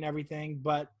standpoint and everything,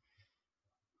 but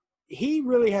he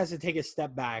really has to take a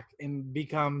step back and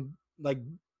become like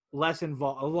less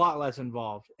involved, a lot less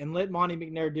involved, and let Monty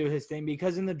McNair do his thing,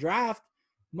 because in the draft,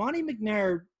 Monty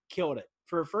McNair killed it.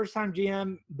 For a first-time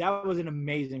GM, that was an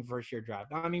amazing first-year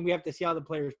draft. I mean, we have to see how the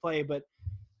players play, but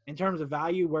in terms of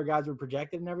value, where guys were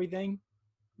projected and everything,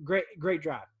 great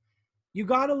draft. You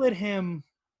got to let him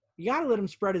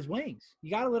spread his wings.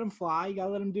 You got to let him fly. You got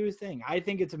to let him do his thing. I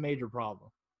think it's a major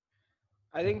problem.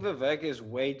 I think Vivek is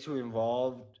way too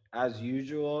involved as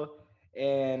usual,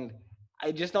 and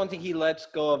I just don't think he lets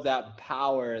go of that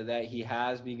power that he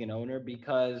has being an owner,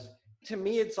 because to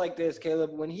me, it's like this, Caleb.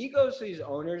 When he goes to these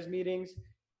owners' meetings,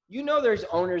 you know there's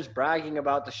owners bragging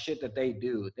about the shit that they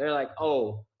do. They're like,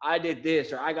 oh, I did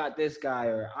this, or I got this guy,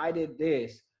 or I did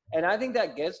this. And I think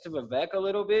that gets to Vivek a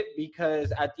little bit,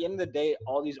 because at the end of the day,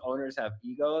 all these owners have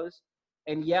egos.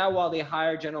 And yeah, while they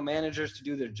hire general managers to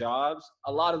do their jobs,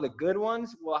 a lot of the good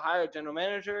ones will hire a general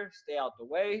manager, stay out the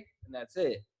way, and that's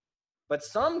it. But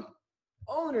some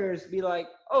owners be like,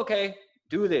 okay,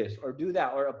 do this or do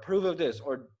that, or approve of this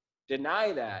or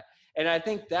deny that. And I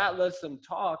think that lets them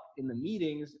talk in the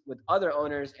meetings with other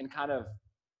owners and kind of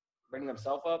bring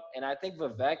themselves up. And I think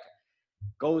Vivek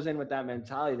goes in with that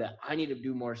mentality that I need to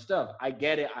do more stuff. I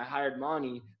get it. I hired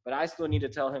Monty, but I still need to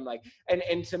tell him, like,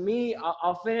 and to me,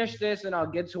 I'll finish this and I'll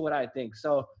get to what I think.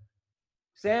 So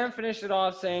Sam finished it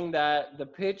off saying that the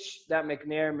pitch that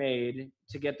McNair made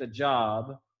to get the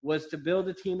job was to build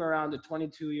a team around the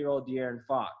 22-year-old De'Aaron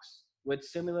Fox with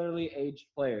similarly aged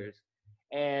players,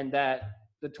 and that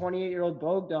the 28-year-old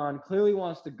Bogdan clearly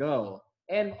wants to go.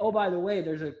 And, oh, by the way,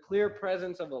 there's a clear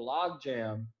presence of a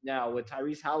logjam now with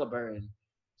Tyrese Halliburton.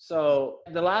 So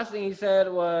the last thing he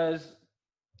said was,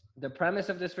 the premise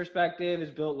of this perspective is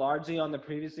built largely on the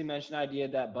previously mentioned idea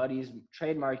that Buddy's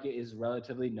trade market is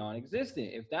relatively non-existent.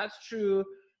 If that's true,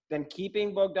 then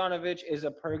keeping Bogdanovic is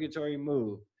a purgatory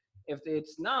move. If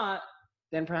it's not,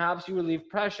 then perhaps you relieve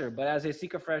pressure. But as they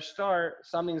seek a fresh start,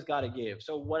 something's got to give.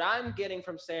 So what I'm getting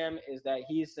from Sam is that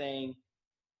he's saying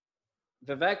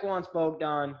Vivek wants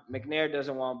Bogdan, McNair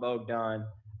doesn't want Bogdan.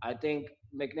 I think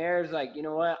McNair's like, you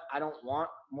know what? I don't want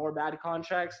more bad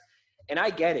contracts. And I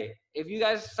get it. If you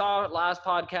guys saw last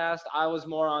podcast, I was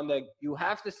more on the, you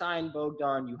have to sign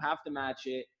Bogdan, you have to match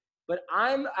it. But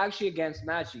I'm actually against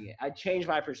matching it. I changed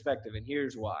my perspective, and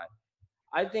here's why.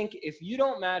 I think if you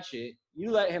don't match it,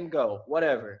 you let him go,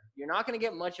 whatever. You're not going to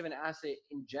get much of an asset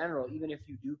in general, even if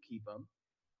you do keep him.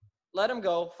 Let him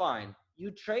go, fine.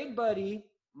 You trade Buddy,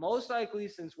 most likely,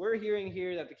 since we're hearing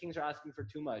here that the Kings are asking for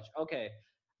too much. Okay,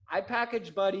 I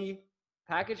package Buddy,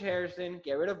 package Harrison,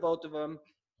 get rid of both of them.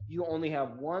 You only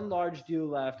have one large deal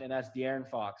left, and that's De'Aaron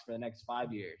Fox for the next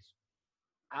 5 years.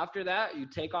 After that, you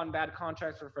take on bad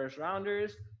contracts for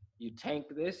first-rounders. You tank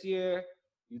this year.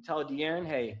 You tell De'Aaron,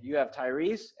 hey, you have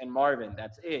Tyrese and Marvin.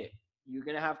 That's it. You're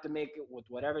going to have to make it with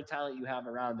whatever talent you have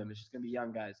around them. It's just going to be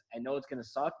young guys. I know it's going to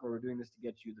suck, but we're doing this to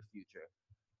get you the future.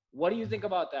 What do you think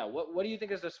about that? What do you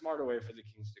think is the smarter way for the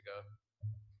Kings to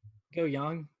go? Go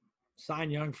young, sign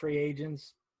young free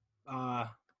agents.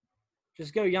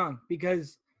 Just go young,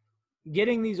 because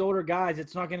getting these older guys,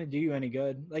 it's not going to do you any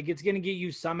good. Like, it's going to get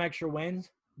you some extra wins,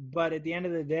 but at the end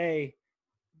of the day,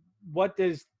 what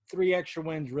does 3 extra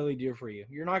wins really do for you?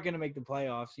 You're not going to make the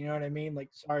playoffs. You know what I mean? Like,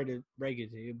 sorry to break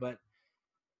it to you, but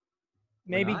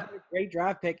maybe get a great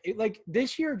draft pick. Like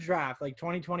this year's draft, like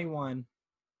 2021,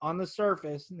 on the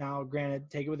surface, now granted,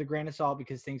 take it with a grain of salt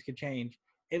because things could change.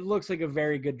 It looks like a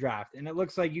very good draft, and it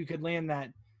looks like you could land that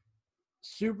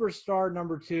superstar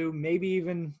number 2, maybe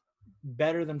even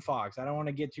better than Fox. I don't want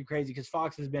to get too crazy because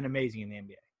Fox has been amazing in the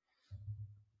NBA.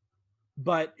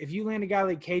 But if you land a guy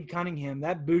like Cade Cunningham,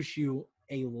 that boosts you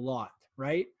a lot,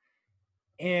 right?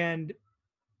 And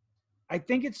I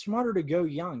think it's smarter to go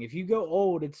young. If you go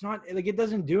old, it's not like it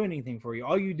doesn't do anything for you.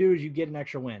 All you do is you get an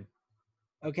extra win.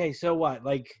 Okay, so what?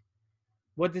 Like,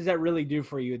 what does that really do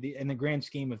for you in the grand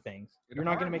scheme of things? You're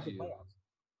not going to make the playoffs.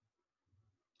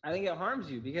 I think it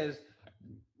harms you because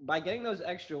by getting those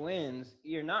extra wins,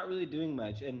 you're not really doing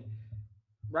much. And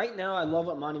right now, I love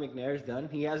what Monty McNair's done.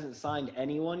 He hasn't signed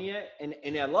anyone yet, and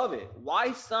I love it.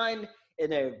 Why sign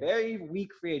in a very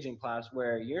weak free agent class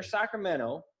where you're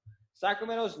Sacramento?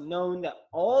 Sacramento's known that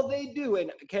all they do,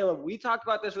 and Caleb, we talked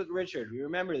about this with Richard. We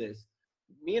remember this.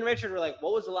 Me and Richard were like,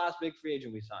 what was the last big free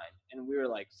agent we signed? And we were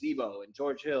like, Zebo and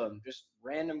George Hill and just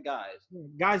random guys.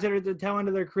 Guys that are at the tail end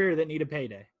of their career that need a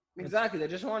payday. Exactly. They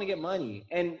just want to get money.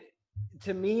 And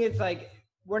to me, it's like,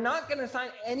 we're not going to sign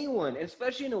anyone,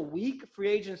 especially in a weak free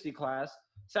agency class.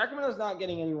 Sacramento's not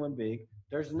getting anyone big.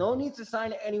 There's no need to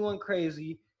sign anyone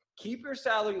crazy. Keep your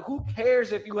salary. Who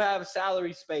cares if you have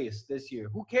salary space this year?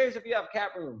 Who cares if you have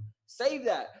cap room? Save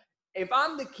that. If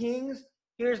I'm the Kings,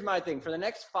 here's my thing. For the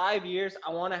next 5 years,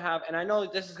 I want to have, and I know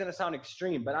this is going to sound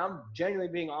extreme, but I'm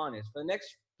genuinely being honest. For the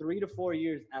next 3 to 4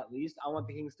 years at least, I want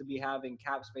the Kings to be having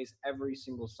cap space every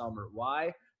single summer.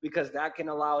 Why? Because that can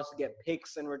allow us to get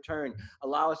picks in return,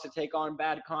 allow us to take on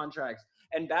bad contracts.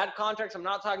 And bad contracts, I'm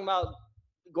not talking about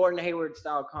Gordon Hayward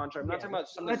style contract. I'm not talking about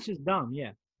something. That's just dumb,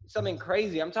 yeah. Something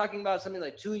crazy. I'm talking about something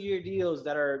like 2-year deals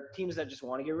that are teams that just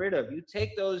want to get rid of. You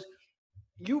take those,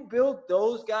 you build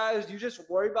those guys. You just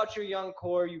worry about your young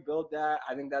core. You build that.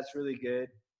 I think that's really good.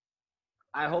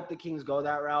 I hope the Kings go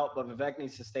that route, but Vivek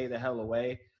needs to stay the hell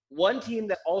away. One team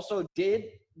that also did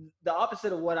the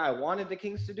opposite of what I wanted the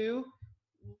Kings to do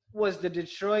was the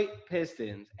Detroit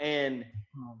Pistons. And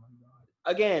oh my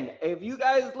God. Again, if you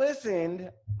guys listened,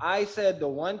 I said the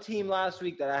one team last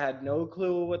week that I had no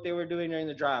clue what they were doing during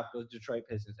the draft was Detroit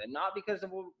Pistons. And not because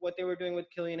of what they were doing with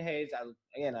Killian Hayes.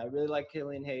 I really like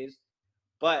Killian Hayes.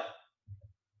 But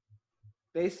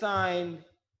they signed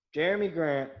Jeremy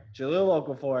Grant, Jahlil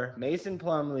Okafor, Mason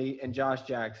Plumlee, and Josh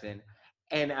Jackson.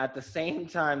 And at the same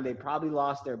time, they probably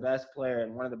lost their best player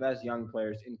and one of the best young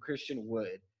players in Christian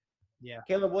Wood. Yeah.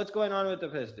 Caleb, what's going on with the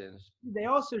Pistons? They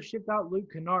also shipped out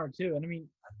Luke Kennard too. And I mean,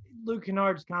 Luke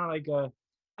Kennard's kind of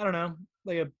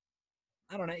like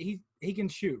he can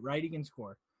shoot, right? He can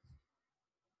score.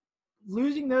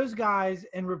 Losing those guys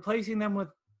and replacing them with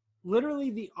literally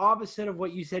the opposite of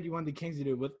what you said you wanted the Kings to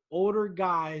do, with older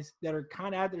guys that are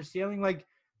kind of at their ceiling. Like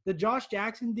the Josh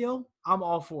Jackson deal, I'm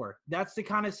all for. That's the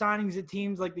kind of signings that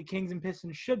teams like the Kings and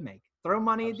Pistons should make. Throw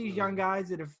money at these young guys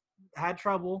that have had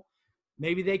trouble.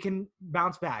 Maybe they can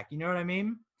bounce back. You know what I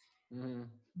mean? Mm-hmm.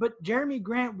 But Jeremy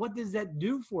Grant, what does that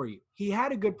do for you? He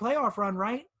had a good playoff run,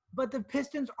 right? But the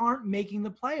Pistons aren't making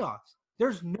the playoffs.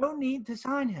 There's no need to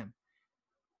sign him.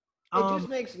 It just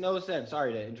makes no sense.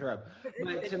 Sorry to interrupt.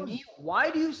 But to me, why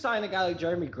do you sign a guy like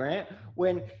Jeremy Grant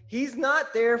when he's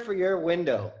not there for your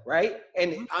window, right?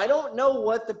 And I don't know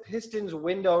what the Pistons'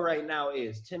 window right now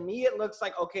is. To me, it looks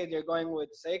like, okay, they're going with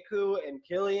Sekou and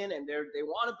Killian, and they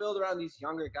want to build around these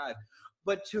younger guys.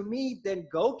 But to me, then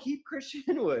go keep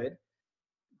Christian Wood,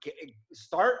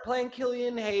 start playing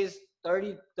Killian Hayes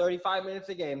 30, 35 minutes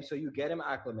a game so you get him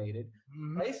acclimated.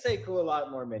 Mm-hmm. Play Sekou a lot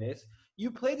more minutes.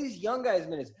 You play these young guys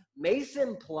minutes.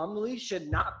 Mason Plumlee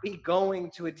should not be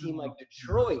going to a team like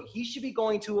Detroit. He should be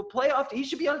going to a playoff. He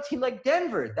should be on a team like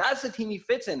Denver. That's the team he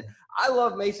fits in. I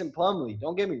love Mason Plumlee.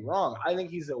 Don't get me wrong. I think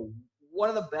he's one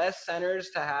of the best centers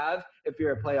to have if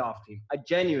you're a playoff team. I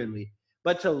genuinely.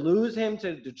 But to lose him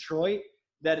to Detroit,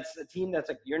 that it's a team that's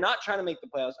like, you're not trying to make the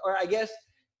playoffs. Or I guess,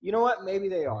 you know what? Maybe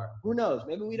they are. Who knows?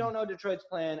 Maybe we don't know Detroit's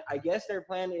plan. I guess their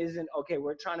plan isn't, okay,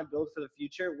 we're trying to build for the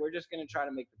future. We're just going to try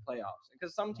to make the playoffs.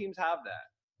 Because some teams have that.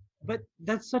 But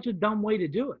that's such a dumb way to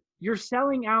do it. You're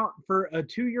selling out for a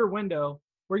 2-year window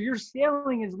where your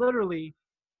ceiling is literally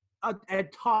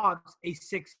at tops a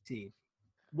 6 seed.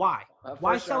 Why?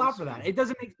 Why sell out for that? It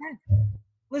doesn't make sense.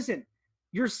 Listen,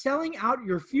 you're selling out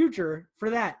your future for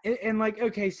that. And like,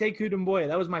 okay, Sekou Doumbouya,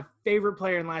 that was my favorite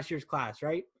player in last year's class,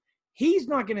 right? He's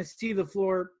not going to see the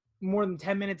floor more than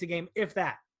 10 minutes a game, if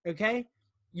that, okay?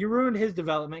 You ruined his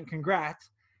development. Congrats.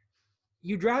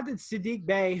 You drafted Saddiq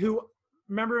Bey, who,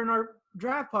 remember in our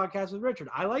draft podcast with Richard,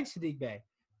 I like Saddiq Bey.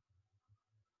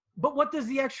 But what does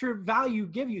the extra value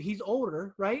give you? He's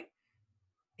older, right?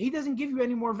 He doesn't give you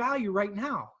any more value right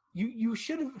now. You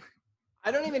should have.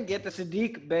 I don't even get the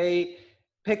Saddiq Bey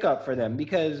pickup for them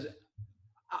because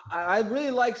I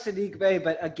really like Saddiq Bey,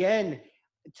 but again,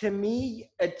 to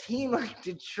me, a team like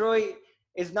Detroit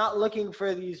is not looking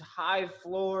for these high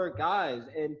floor guys.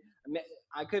 And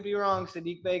I could be wrong.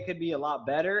 Saddiq Bey could be a lot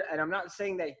better. And I'm not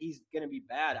saying that he's going to be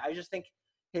bad. I just think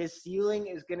his ceiling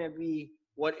is going to be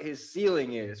what his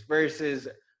ceiling is versus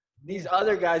these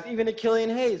other guys, even a Killian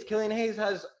Hayes. Killian Hayes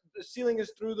has the ceiling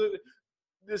is through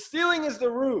the ceiling is the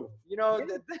roof. You know,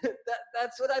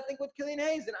 that's what I think with Killian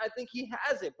Hayes. And I think he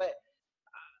has it. But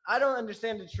I don't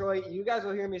understand Detroit. You guys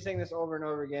will hear me saying this over and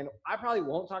over again. I probably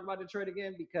won't talk about Detroit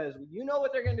again because you know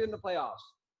what they're going to do in the playoffs,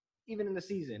 even in the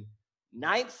season.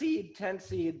 9th seed, 10th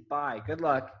seed, bye. Good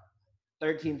luck.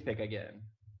 13th pick again.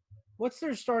 What's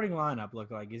their starting lineup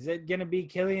look like? Is it going to be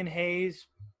Killian Hayes,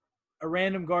 a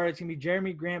random guard? It's going to be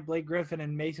Jeremy Grant, Blake Griffin,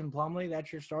 and Mason Plumlee.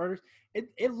 That's your starters.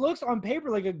 It looks on paper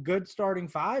like a good starting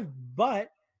 5, but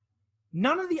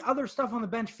none of the other stuff on the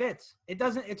bench fits. It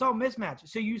doesn't. It's all mismatch.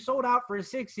 So you sold out for a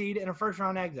 6 seed and a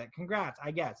first-round exit. Congrats,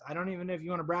 I guess. I don't even know if you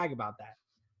want to brag about that.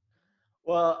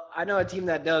 Well, I know a team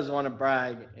that does want to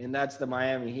brag, and that's the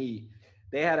Miami Heat.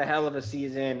 They had a hell of a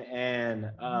season,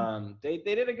 and they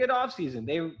did a good offseason.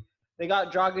 They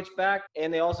got Dragic back,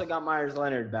 and they also got Myers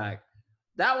Leonard back.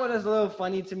 That one is a little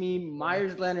funny to me.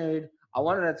 Myers Leonard, I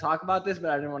wanted to talk about this, but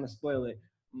I didn't want to spoil it.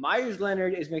 Myers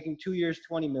Leonard is making 2 years,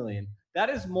 $20 million. That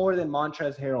is more than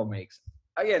Montrezl Harrell makes.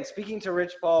 Again, speaking to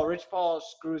Rich Paul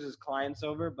screws his clients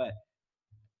over, but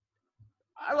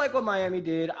I like what Miami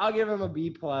did. I'll give him a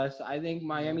B+. I think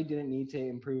Miami didn't need to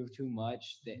improve too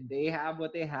much. They have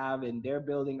what they have, and they're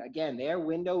building. Again, their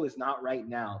window is not right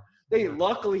now. They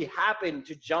luckily happened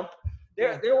to jump.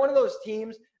 They're one of those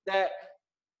teams that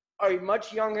are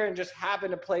much younger and just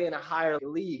happen to play in a higher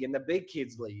league, in the big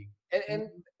kids league. And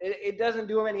it doesn't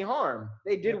do them any harm.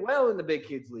 They did well in the big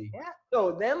kids league. Yeah.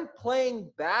 So them playing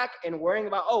back and worrying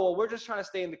about, we're just trying to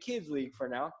stay in the kids league for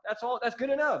now. That's all. That's good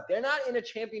enough. They're not in a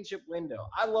championship window.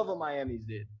 I love what Miami's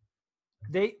did.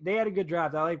 They had a good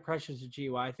draft. I like Precious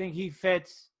Achiuwa. I think he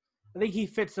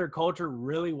fits their culture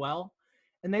really well.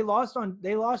 And they lost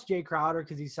Jay Crowder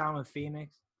because he signed with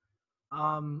Phoenix.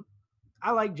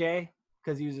 I like Jay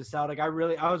because he was a Celtic. I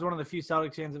was one of the few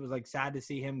Celtics fans that was like sad to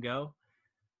see him go.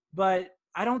 But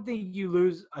I don't think you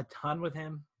lose a ton with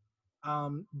him.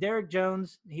 Derek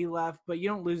Jones, he left, but you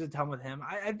don't lose a ton with him.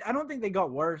 I don't think they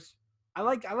got worse. I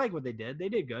like what they did. They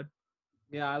did good.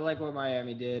 Yeah, I like what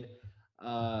Miami did.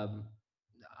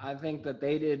 I think that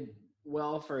they did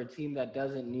well for a team that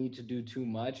doesn't need to do too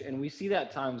much. And we see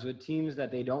that times with teams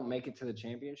that they don't make it to the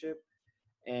championship.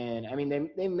 And, I mean,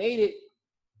 they made it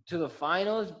to the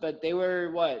finals, but they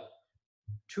were,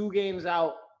 2 games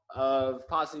out of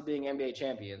possibly being NBA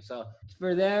champions. So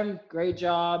for them, great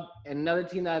job. And another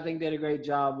team that I think did a great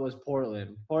job was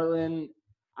Portland. Portland,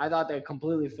 I thought they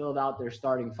completely filled out their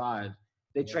starting 5.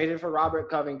 They traded for Robert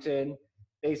Covington.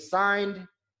 They signed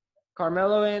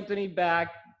Carmelo Anthony back.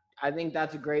 I think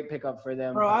that's a great pickup for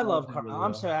them. Bro, I love Carmelo.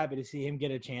 I'm so happy to see him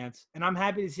get a chance. And I'm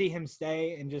happy to see him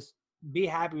stay and just be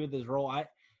happy with his role. I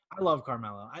love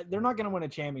Carmelo. They're not going to win a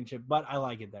championship, but I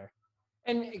like it there.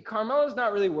 And Carmelo's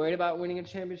not really worried about winning a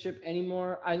championship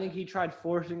anymore. I think he tried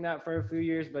forcing that for a few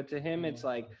years, but to him, it's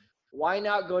like, why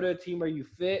not go to a team where you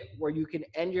fit, where you can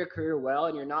end your career well,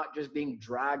 and you're not just being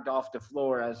dragged off the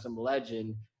floor as some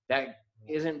legend that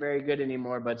isn't very good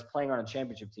anymore, but it's playing on a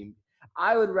championship team.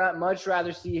 I would much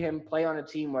rather see him play on a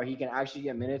team where he can actually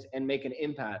get minutes and make an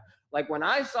impact. Like when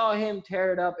I saw him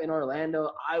tear it up in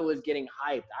Orlando, I was getting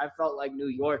hyped. I felt like New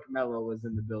York Melo was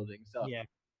in the building. So yeah,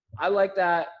 I like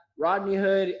that. Rodney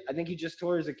Hood, I think he just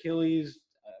tore his Achilles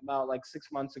about 6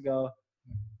 months ago.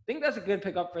 I think that's a good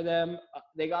pickup for them.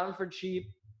 They got him for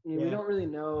cheap. We don't really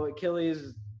know.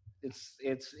 Achilles,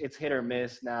 it's hit or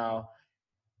miss now.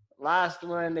 Last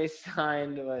one they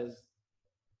signed was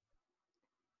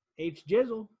H.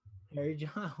 Jizzle, Harry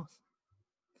Giles.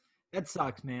 That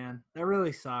sucks, man. That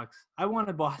really sucks. I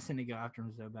wanted Boston to go after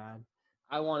him so bad.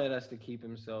 I wanted us to keep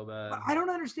him so bad. I don't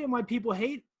understand why people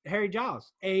hate Harry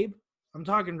Giles. Abe, I'm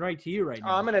talking right to you right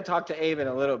now. I'm going to talk to Abe in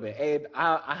a little bit. Abe,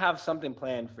 I have something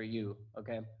planned for you,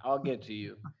 okay? I'll get to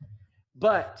you.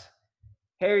 But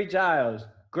Harry Giles,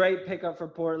 great pickup for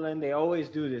Portland. They always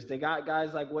do this. They got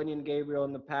guys like Wenyen Gabriel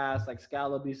in the past, like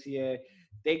Scala BCA.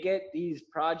 They get these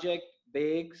project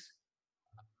bigs,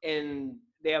 and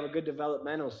they have a good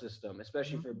developmental system,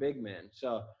 especially for big men.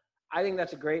 So I think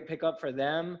that's a great pickup for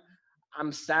them.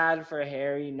 I'm sad for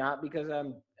Harry, not because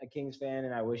I'm a Kings fan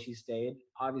and I wish he stayed.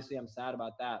 Obviously, I'm sad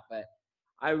about that, but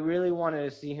I really wanted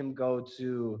to see him go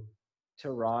to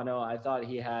Toronto. I thought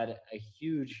he had a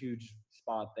huge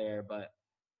spot there, but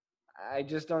I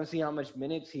just don't see how much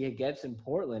minutes he gets in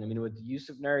Portland. I mean, with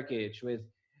Yusuf Nurkic, with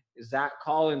Zach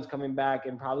Collins coming back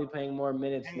and probably playing more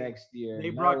minutes next year.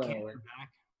 They brought Cantor back.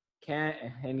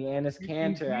 And Giannis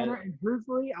Cantor. And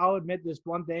truthfully, I'll admit this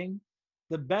one thing.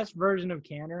 The best version of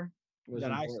Cantor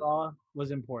that I saw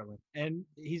was in Portland. And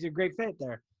he's a great fit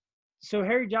there. So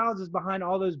Harry Giles is behind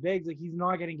all those bigs. Like, he's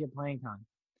not going to get playing time.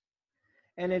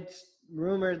 And it's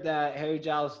rumored that Harry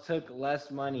Giles took less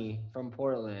money from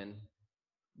Portland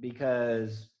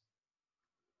because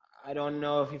I don't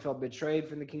know if he felt betrayed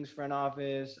from the Kings front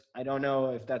office. I don't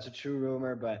know if that's a true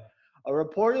rumor, but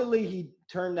reportedly he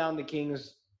turned down the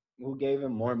Kings who gave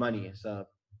him more money. So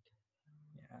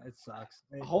yeah, it sucks.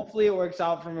 Hopefully it works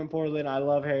out for him in Portland. I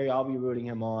love Harry. I'll be rooting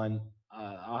him on.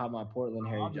 I'll have my Portland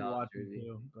Harry Giles jersey.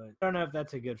 Too, but I don't know if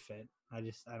that's a good fit. I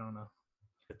don't know.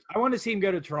 I want to see him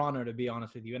go to Toronto, to be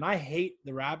honest with you. And I hate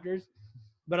the Raptors,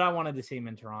 but I wanted to see him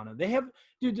in Toronto. They have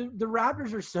 – dude, the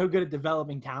Raptors are so good at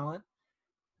developing talent.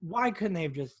 Why couldn't they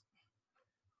have just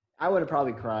 – I would have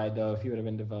probably cried, though, if he would have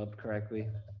been developed correctly.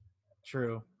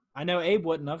 True. I know Abe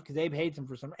wouldn't have because Abe hates him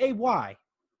for some – Abe, why?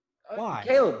 Why?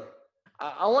 Caleb,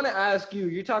 I want to ask you,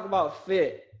 you talk about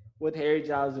fit with Harry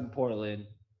Giles in Portland.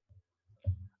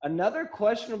 Another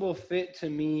questionable fit to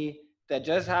me that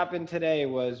just happened today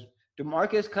was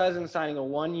DeMarcus Cousins signing a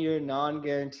 1-year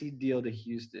non-guaranteed deal to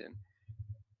Houston.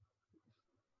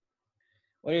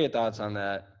 What are your thoughts on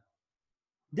that?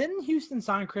 Didn't Houston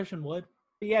sign Christian Wood?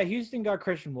 Yeah, Houston got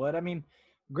Christian Wood. I mean,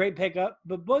 great pickup.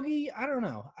 But Boogie, I don't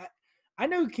know. I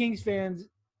know Kings fans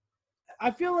 – I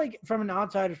feel like from an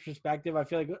outsider's perspective, I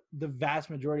feel like the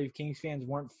vast majority of Kings fans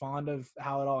weren't fond of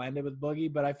how it all ended with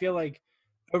Boogie. But I feel like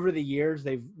over the years,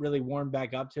 they've really warmed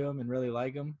back up to him and really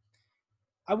like him.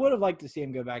 I would have liked to see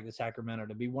him go back to Sacramento,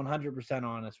 to be 100%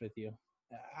 honest with you.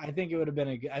 I think it would have been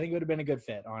a good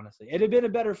fit, honestly. It'd have been a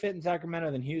better fit in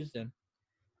Sacramento than Houston.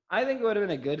 I think it would have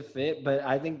been a good fit, but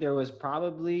I think there was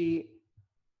probably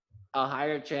a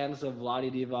higher chance of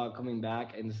Vlade Divac coming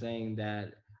back and saying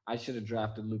that I should have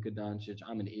drafted Luka Doncic.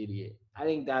 I'm an idiot. I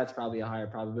think that's probably a higher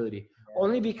probability. Yeah.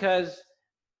 Only because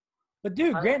 – But,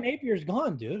 dude, Grant Napier's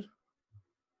gone, dude.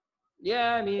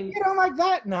 Yeah, I mean – You don't like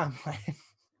that? No, I'm playing.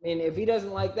 I mean, if he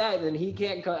doesn't like that, then he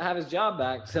can't have his job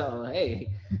back. So, hey,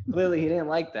 clearly he didn't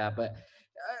like that. But,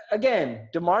 again,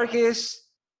 DeMarcus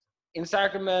in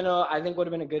Sacramento I think would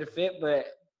have been a good fit, but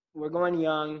we're going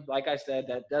young. Like I said,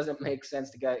 that doesn't make sense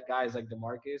to get guys like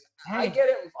DeMarcus. I get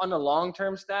it on the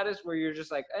long-term status where you're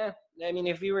just like, I mean,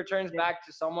 if he returns back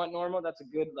to somewhat normal, that's a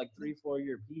good, 3-4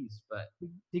 year piece. But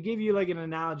to give you, an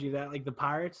analogy of that, the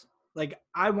Pirates,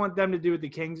 I want them to do what the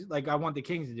Kings – I want the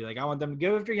Kings to do. I want them to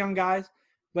go after young guys.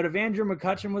 But if Andrew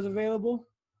McCutchen was available,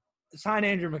 sign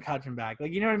Andrew McCutchen back.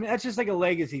 You know what I mean? That's just a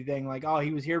legacy thing.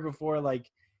 He was here before.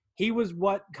 He was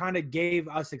what kind of gave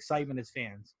us excitement as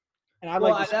fans. And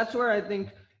that's where I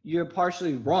think you're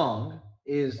partially wrong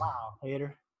is – Wow,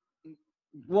 hater.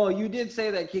 Well, you did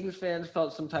say that Kings fans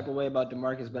felt some type of way about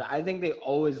DeMarcus, but I think they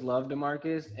always loved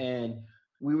DeMarcus, and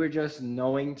we were just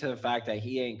knowing to the fact that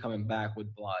he ain't coming back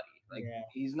with Vlade.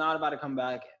 He's not about to come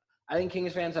back. I think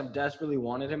Kings fans have desperately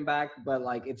wanted him back, but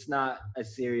it's not a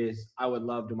serious. I would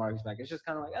love DeMarcus back. It's just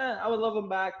kind of I would love him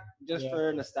back just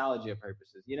for nostalgia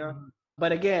purposes, you know. Mm-hmm.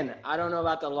 But again, I don't know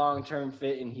about the long-term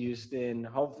fit in Houston.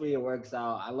 Hopefully, it works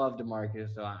out. I love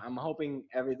DeMarcus, so I'm hoping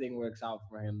everything works out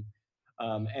for him.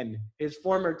 And his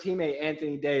former teammate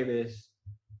Anthony Davis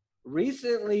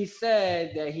recently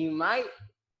said that he might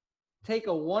take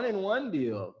a 1-and-1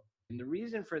 deal, and the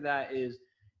reason for that is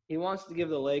he wants to give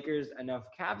the Lakers enough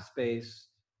cap space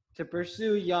to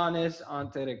pursue Giannis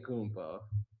Antetokounmpo.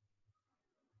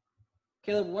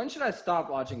 Caleb, when should I stop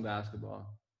watching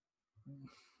basketball?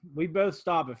 We both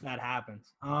stop if that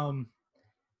happens. I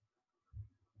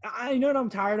know what I'm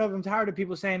tired of. I'm tired of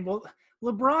people saying, well,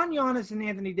 LeBron, Giannis, and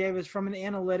Anthony Davis, from an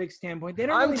analytics standpoint, they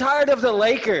don't. I'm tired of the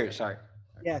Lakers. Sorry.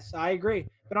 Yes, I agree.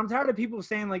 But I'm tired of people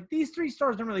saying, these three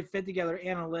stars don't really fit together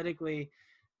analytically,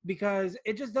 because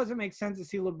it just doesn't make sense to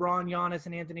see LeBron, Giannis,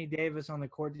 and Anthony Davis on the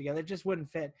court together. It just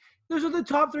wouldn't fit. Those are the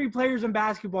top three players in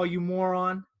basketball, you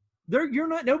moron.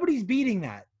 Nobody's beating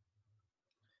that.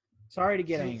 Sorry to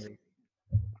get angry.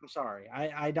 I'm sorry.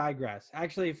 I digress.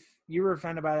 Actually, if you were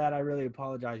offended by that, I really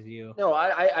apologize to you. No,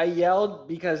 I yelled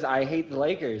because I hate the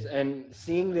Lakers, and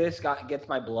seeing this gets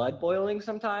my blood boiling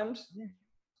sometimes. Yeah.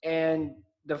 And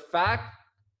the fact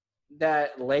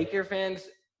that Laker fans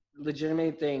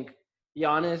legitimately think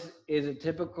Giannis is a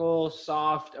typical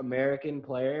soft American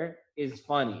player is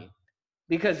funny,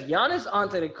 because Giannis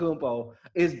Antetokounmpo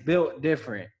is built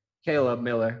different. Caleb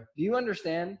Miller, do you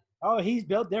understand? Oh, he's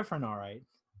built different, all right.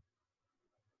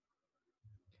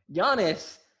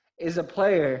 Giannis is a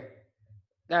player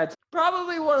that's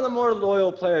probably one of the more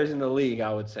loyal players in the league,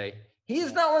 I would say.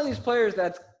 He's not one of these players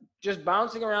that's just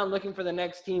bouncing around looking for the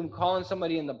next team, calling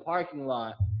somebody in the parking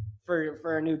lot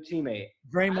for a new teammate.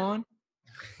 Draymond?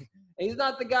 He's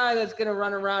not the guy that's going to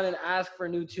run around and ask for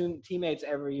new teammates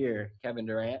every year, Kevin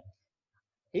Durant.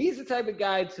 He's the type of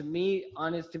guy, to me,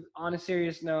 on a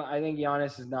serious note, I think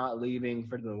Giannis is not leaving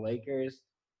for the Lakers.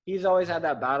 He's always had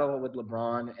that battle with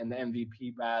LeBron and the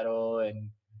MVP battle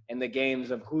and the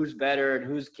games of who's better and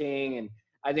who's king. And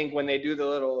I think when they do the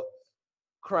little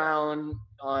crown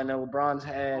on LeBron's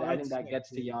head, I think that gets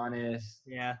to Giannis.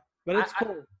 Yeah, but it's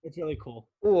cool. It's really cool.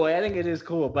 Oh, I think it is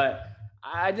cool, but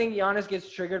I think Giannis gets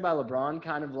triggered by LeBron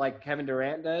kind of like Kevin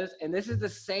Durant does. And this is the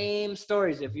same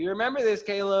stories. If you remember this,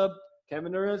 Caleb,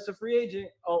 Kevin Durant's a free agent.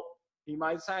 Oh, he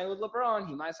might sign with LeBron.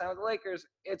 He might sign with the Lakers.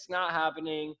 It's not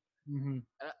happening. Mm-hmm.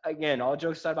 Again, all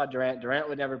jokes aside about Durant. Durant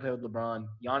would never play with LeBron.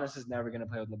 Giannis is never going to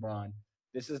play with LeBron.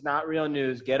 This is not real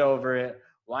news. Get over it.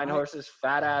 Weinhorst's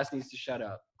fat ass needs to shut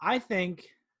up. I think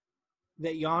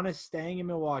that Giannis staying in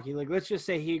Milwaukee, like let's just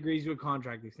say he agrees to a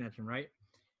contract extension, right?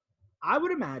 I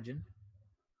would imagine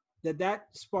that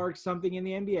sparks something in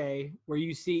the NBA where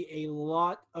you see a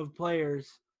lot of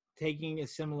players taking a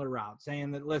similar route,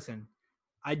 saying that, listen,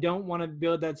 I don't want to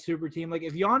build that super team. Like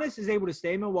if Giannis is able to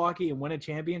stay in Milwaukee and win a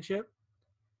championship,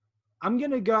 I'm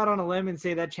going to go out on a limb and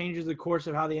say that changes the course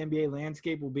of how the NBA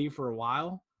landscape will be for a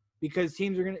while, because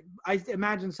teams are going to – I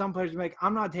imagine some players are like,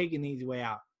 I'm not taking the easy way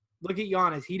out. Look at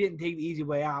Giannis. He didn't take the easy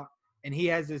way out, and he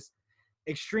has this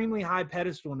extremely high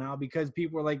pedestal now because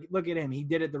people are like, look at him. He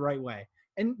did it the right way.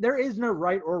 And there is no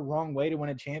right or wrong way to win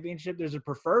a championship. There's a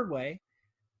preferred way,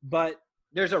 but –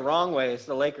 there's a wrong way. It's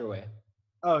the Laker way.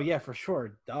 Oh, yeah, for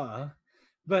sure. Duh.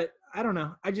 But I don't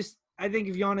know. I think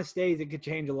if Giannis stays, it could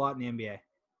change a lot in the NBA.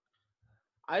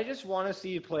 I just want to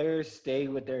see players stay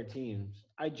with their teams.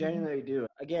 I genuinely do.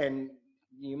 Again,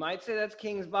 you might say that's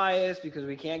King's bias because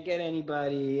we can't get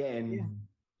anybody and,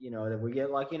 that we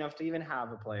get lucky enough to even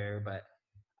have a player. But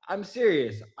I'm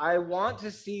serious. I want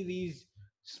to see these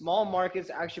small markets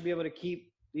actually be able to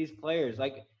keep these players.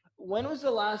 Like, when was the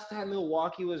last time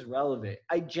Milwaukee was relevant?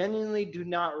 I genuinely do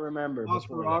not remember.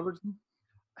 Oscar Robertson?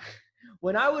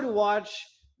 When I would watch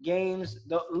games,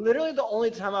 literally the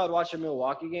only time I would watch a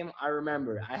Milwaukee game, I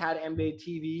remember. I had NBA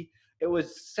TV. It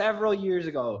was several years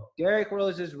ago. Derrick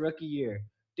Rose's rookie year.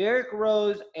 Derrick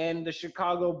Rose and the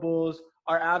Chicago Bulls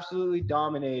are absolutely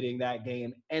dominating that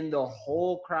game, and the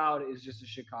whole crowd is just a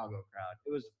Chicago crowd.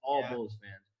 It was all Bulls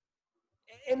fans.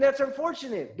 And that's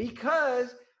unfortunate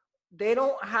because – they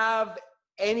don't have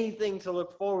anything to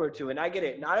look forward to. And I get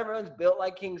it. Not everyone's built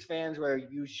like Kings fans where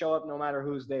you show up no matter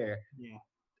who's there. Yeah.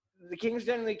 The Kings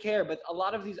generally care, but a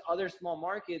lot of these other small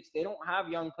markets, they don't have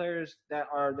young players that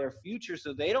are their future,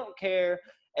 so they don't care.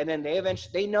 And then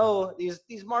they know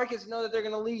these markets know that they're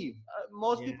going to leave.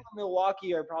 Most people in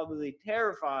Milwaukee are probably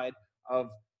terrified of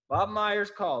Bob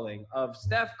Myers calling, of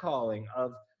Steph calling,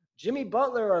 of Jimmy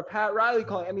Butler or Pat Riley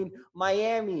calling. I mean,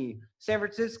 Miami, San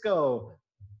Francisco,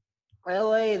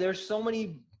 LA, there's so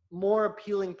many more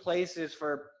appealing places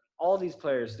for all these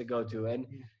players to go to. And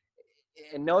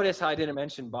notice how I didn't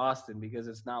mention Boston because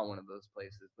it's not one of those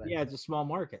places. But yeah, it's a small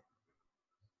market.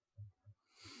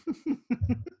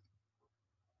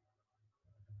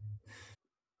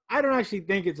 I don't actually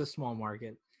think it's a small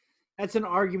market. That's an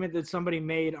argument that somebody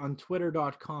made on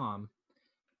Twitter.com.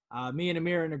 Me and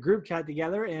Amir in a group chat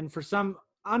together, and for some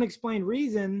unexplained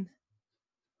reason,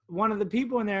 one of the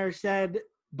people in there said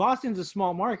Boston's a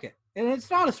small market, and it's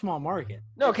not a small market.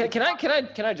 No, can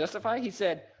I justify? He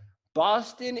said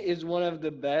Boston is one of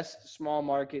the best small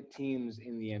market teams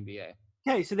in the NBA.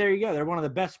 Okay, so there you go. They're one of the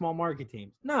best small market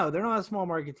teams. No, they're not a small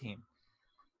market team.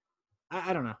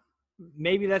 I don't know.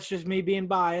 Maybe that's just me being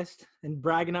biased and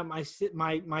bragging up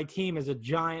my team as a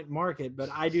giant market, but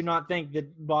I do not think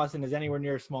that Boston is anywhere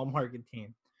near a small market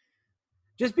team.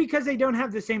 Just because they don't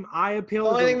have the same eye appeal.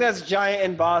 The only thing that's giant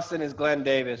in Boston is Glenn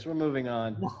Davis. We're moving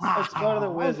on. Wow. Let's go to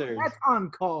the Wizards. That's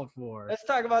uncalled for. Let's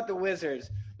talk about the Wizards.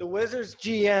 The Wizards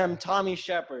GM, Tommy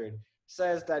Shepard,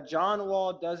 says that John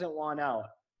Wall doesn't want out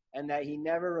and that he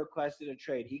never requested a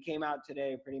trade. He came out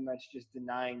today pretty much just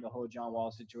denying the whole John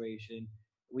Wall situation.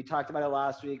 We talked about it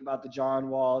last week about the John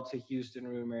Wall to Houston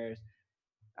rumors.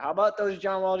 How about those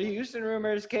John Wall to Houston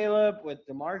rumors, Caleb? With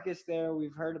DeMarcus there,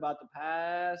 we've heard about the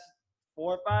past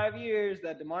 4 or 5 years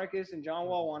that DeMarcus and John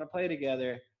Wall want to play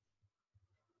together.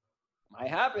 Might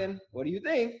happen. What do you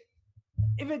think?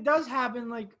 If it does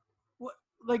happen,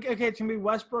 okay, it's gonna be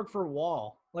Westbrook for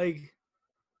Wall. Like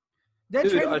that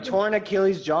Dude, trade a torn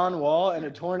Achilles John Wall and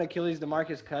a torn Achilles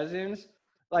DeMarcus Cousins.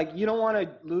 Like, you don't want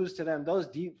to lose to them. Those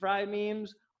deep fried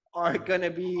memes are gonna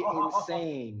be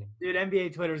insane. Dude,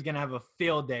 NBA Twitter is gonna have a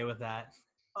field day with that.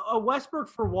 A Westbrook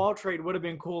for Wall trade would have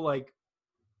been cool like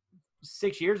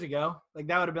 6 years ago. Like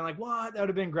that would have been like, what? That would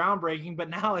have been groundbreaking. But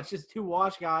now it's just two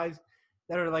Wash guys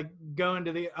that are like going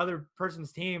to the other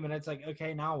person's team, and it's like,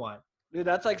 okay, now what? Dude,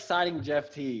 that's like signing Jeff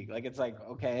Teague. Like, it's like,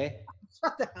 okay.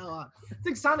 Shut the hell up. It's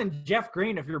like signing Jeff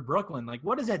Green if you're Brooklyn. Like,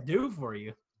 what does that do for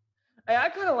you? Hey, I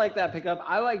kind of like that pickup.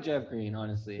 I like Jeff Green,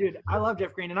 honestly. Dude, I love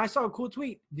Jeff Green. And I saw a cool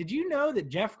tweet. Did you know that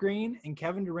Jeff Green and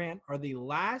Kevin Durant are the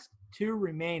last two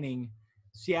remaining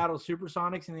Seattle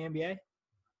Supersonics in the NBA?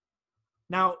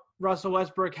 Now, Russell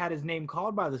Westbrook had his name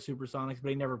called by the Supersonics, but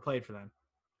he never played for them.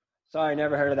 Sorry,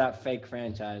 never heard of that fake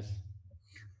franchise.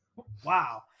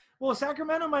 Wow. Well,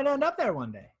 Sacramento might end up there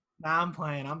one day. Nah, I'm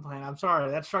playing. I'm sorry.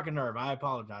 That struck a nerve. I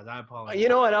apologize. You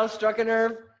know what else struck a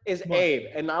nerve? Is What? Abe.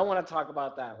 And I want to talk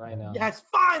about that right now. Yes,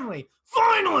 finally.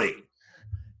 Finally.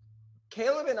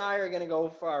 Caleb and I are going to go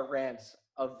for our rants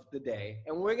of the day.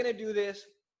 And we're going to do this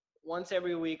once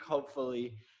every week,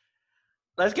 hopefully.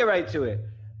 Let's get right to it.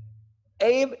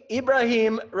 Abe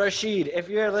Ibrahim Rashid, if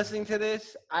you're listening to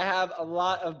this, I have a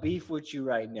lot of beef with you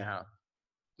right now.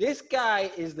 This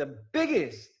guy is the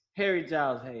biggest Harry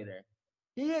Giles hater.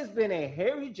 He has been a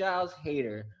Harry Giles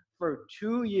hater for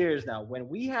 2 years now. When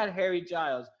we had Harry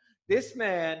Giles, this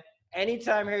man,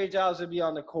 anytime Harry Giles would be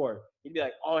on the court, he'd be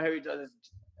like, all Harry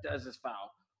does is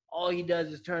foul. All he does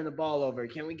is turn the ball over.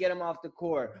 Can we get him off the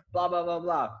court? Blah, blah, blah,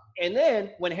 blah. And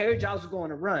then when Harry Giles was going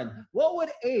to run, what would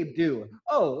Abe do?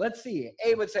 Oh, let's see.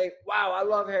 Abe would say, wow, I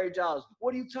love Harry Giles.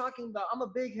 What are you talking about? I'm a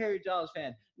big Harry Giles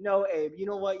fan. No, Abe, you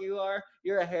know what you are?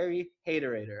 You're a Harry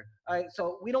haterator. All right,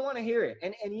 so we don't want to hear it.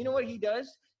 And you know what he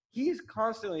does? He's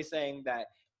constantly saying that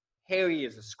Harry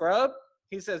is a scrub.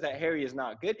 He says that Harry is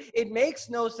not good. It makes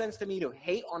no sense to me to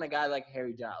hate on a guy like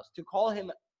Harry Giles, to call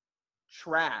him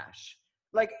trash.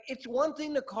 Like, it's one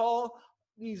thing to call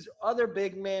these other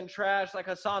big men trash, like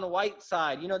Hassan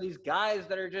Whiteside, these guys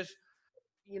that are just,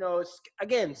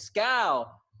 again, Scal.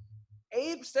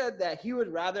 Abe said that he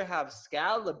would rather have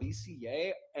Scal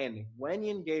Labissiere and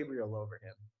Wenyen Gabriel over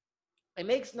him. It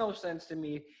makes no sense to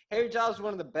me. Harry Giles is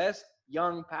one of the best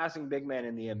young passing big men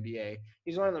in the NBA.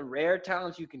 He's one of the rare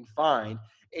talents you can find.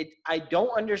 I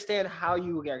don't understand how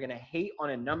you are going to hate on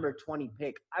a number 20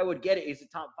 pick. I would get it. He's a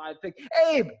top 5 pick.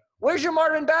 Abe, where's your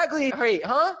Marvin Bagley hate,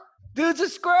 huh? Dude's a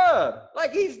scrub.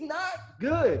 Like, he's not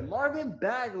good. Marvin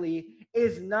Bagley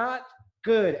is not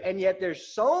good. And yet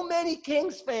there's so many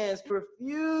Kings fans who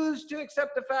refuse to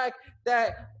accept the fact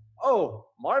that, oh,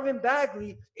 Marvin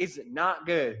Bagley is not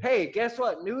good. Hey, guess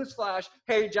what? Newsflash,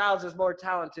 Harry Giles is more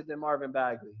talented than Marvin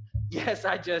Bagley. Yes,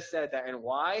 I just said that. And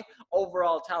why?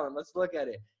 Overall talent. Let's look at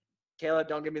it. Caleb,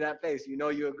 don't give me that face. You know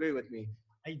you agree with me.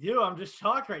 I do. I'm just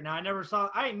shocked right now.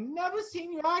 I ain't never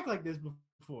seen you act like this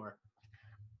before.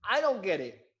 I don't get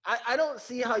it. I don't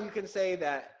see how you can say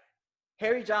that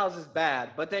Harry Giles is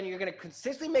bad, but then you're going to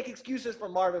consistently make excuses for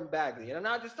Marvin Bagley. And I'm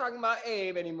not just talking about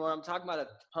Abe anymore. I'm talking about a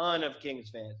ton of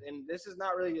Kings fans. And this is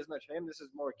not really as much him. This is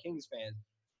more Kings fans.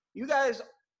 You guys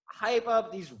hype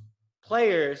up these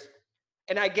players,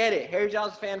 and I get it. Harry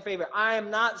Giles is fan favorite. I am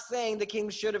not saying the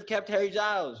Kings should have kept Harry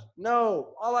Giles.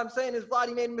 No. All I'm saying is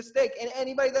Vlade made a mistake, and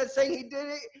anybody that's saying he did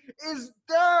it is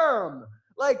dumb.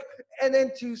 Like, and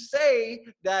then to say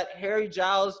that Harry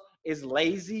Giles is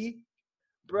lazy,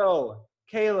 bro,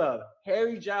 Caleb,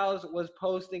 Harry Giles was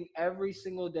posting every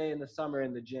single day in the summer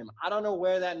in the gym. I don't know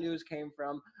where that news came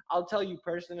from. I'll tell you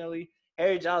personally,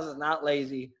 Harry Giles is not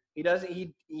lazy.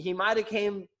 He might have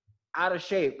came out of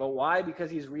shape, but why? Because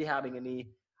he's rehabbing a knee.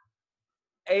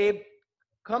 Abe,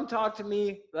 come talk to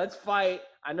me. Let's fight.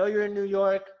 I know you're in New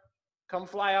York. Come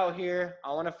fly out here.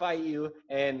 I want to fight you.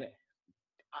 And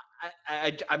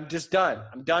I'm just done.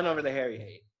 I'm done over the Harry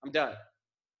hate. I'm done.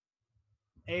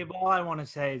 Abe, all I want to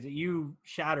say is that you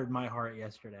shattered my heart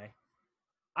yesterday.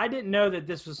 I didn't know that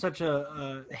this was such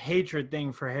a hatred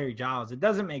thing for Harry Giles. It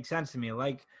doesn't make sense to me.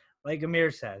 Like Amir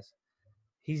says,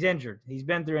 he's injured. He's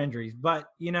been through injuries. But,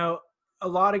 a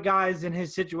lot of guys in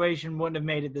his situation wouldn't have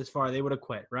made it this far. They would have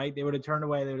quit, right? They would have turned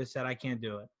away. They would have said, I can't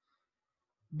do it.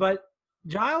 But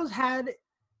Giles had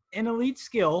an elite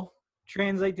skill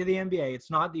translate to the NBA.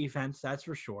 It's not defense, that's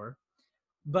for sure.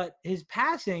 but his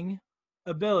passing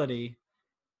ability,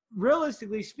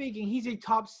 realistically speaking, he's a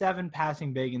top 7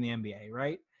 passing big in the NBA,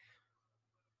 right?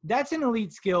 That's an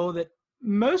elite skill that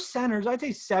most centers, I'd say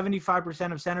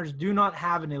 75% of centers, do not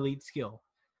have an elite skill.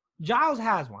 Giles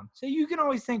has one. So you can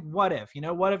always think, what if?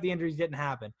 What if the injuries didn't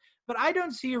happen? But I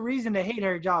don't see a reason to hate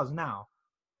Harry Giles now.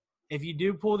 If you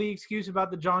do pull the excuse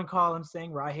about the John Collins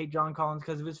thing, where I hate John Collins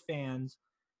because of his fans,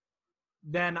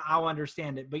 then I'll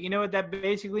understand it. But you know what that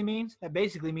basically means? That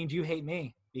basically means you hate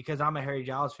me because I'm a Harry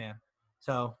Giles fan.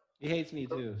 So He hates me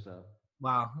too, so.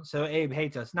 wow. So Abe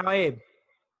hates us. Now, Abe,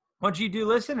 once you do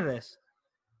listen to this,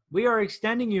 we are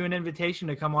extending you an invitation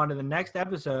to come on to the next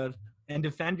episode and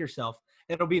defend yourself.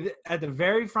 It'll be at the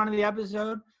very front of the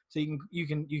episode, so you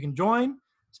can join,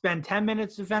 spend 10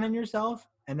 minutes defending yourself,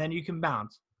 and then you can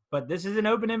bounce. But this is an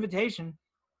open invitation.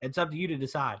 It's up to you to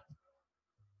decide.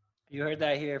 You heard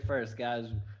that here first, guys.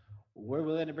 We're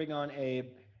willing to bring on Abe.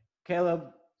 Caleb,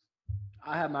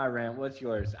 I have my rant. What's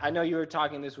yours? I know you were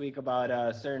talking this week about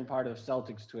a certain part of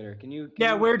Celtics Twitter. Can you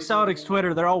weird Celtics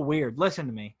Twitter. They're all weird. Listen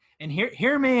to me. And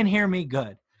hear me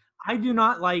good. I do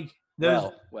not like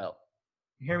those. Well.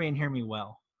 Hear me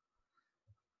well.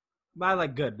 But I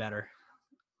like good better.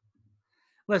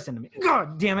 Listen to me.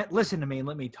 God damn it. Listen to me and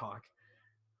let me talk.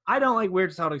 I don't like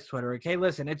weird Celtics Twitter, okay?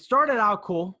 Listen, it started out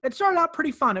cool. It started out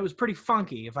pretty fun. It was pretty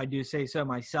funky, if I do say so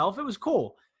myself. It was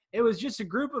cool. It was just a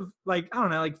group of,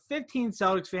 15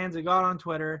 Celtics fans that got on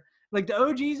Twitter. Like, the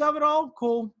OGs of it all,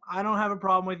 cool. I don't have a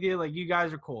problem with you. Like, you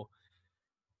guys are cool.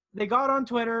 They got on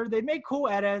Twitter. They'd make cool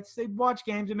edits. They'd watch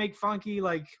games and make funky,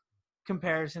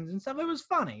 comparisons and stuff. It was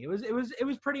funny. It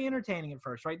was pretty entertaining at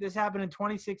first, right? This happened in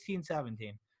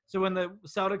 2016-17. So when the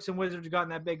Celtics and Wizards got in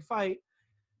that big fight,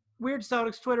 weird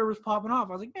Celtics Twitter was popping off.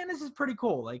 I was like, man, this is pretty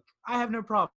cool. Like, I have no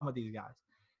problem with these guys.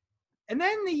 And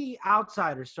then the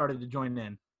outsiders started to join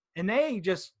in, and they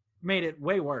just made it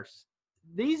way worse.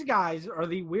 These guys are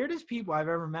the weirdest people I've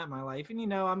ever met in my life.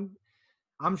 And,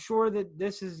 I'm sure that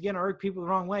this is going to irk people the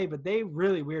wrong way, but they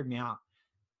really weird me out.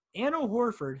 Anna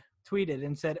Horford tweeted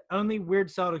and said, only weird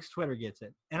Celtics Twitter gets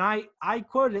it. And I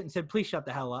quoted it and said, please shut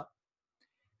the hell up.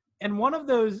 And one of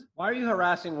those. Why are you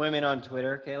harassing women on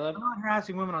Twitter, Caleb? I'm not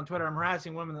harassing women on Twitter. I'm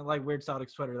harassing women that like weird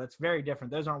Celtics Twitter. That's very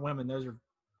different. Those aren't women. Those are.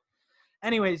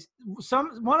 Anyways,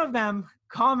 one of them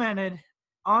commented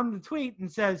on the tweet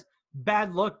and says,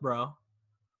 bad look, bro.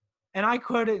 And I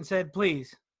quoted and said,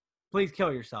 please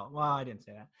kill yourself. Well, I didn't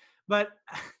say that. But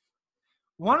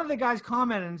one of the guys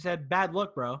commented and said, bad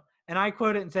look, bro. And I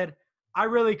quoted and said, I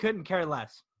really couldn't care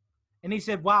less. And he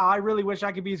said, wow, I really wish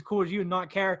I could be as cool as you and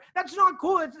not care. That's not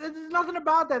cool. It's nothing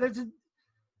about that. That's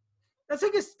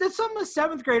something a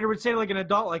 7th grader would say, like an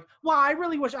adult, like, wow, I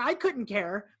really wish I couldn't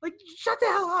care. Like, shut the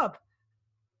hell up.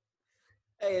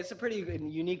 Hey, it's a pretty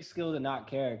unique skill to not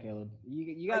care, Caleb.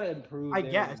 You got to improve I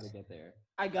guess. to get there.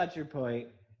 I got your point.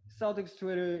 Celtics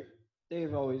Twitter,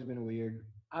 they've always been weird.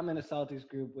 I'm in a Celtics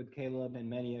group with Caleb and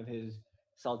many of his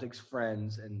Celtics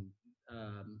friends. And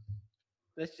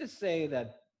let's just say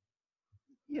that,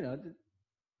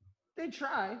 they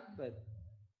try, but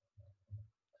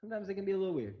sometimes they can be a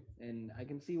little weird. And I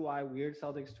can see why weird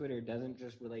Celtics Twitter doesn't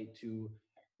just relate to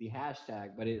the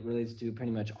hashtag, but it relates to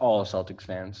pretty much all Celtics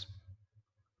fans.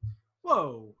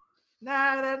 Whoa.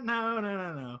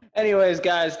 No. Anyways,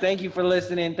 guys, thank you for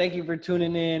listening. Thank you for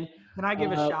tuning in. Can I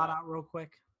give a shout out real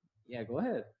quick? Yeah, go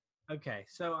ahead. Okay,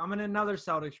 so I'm in another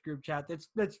Celtics group chat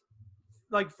that's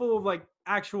full of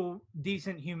actual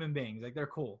decent human beings. Like, they're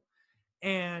cool.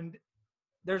 And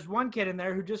there's one kid in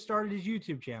there who just started his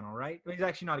YouTube channel, right? He's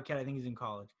actually not a kid. I think he's in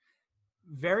college.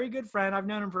 Very good friend. I've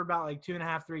known him for about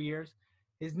 2.5, 3 years.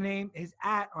 His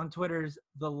 @ on Twitter is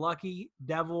the Lucky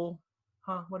Devil.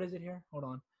 What is it here? Hold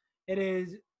on. It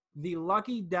is the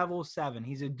Lucky Devil 7.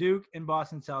 He's a Duke and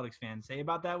Boston Celtics fan. Say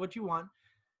about that what you want.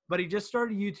 But he just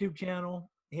started a YouTube channel.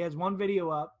 He has one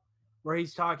video up where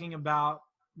he's talking about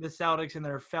the Celtics and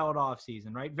their failed off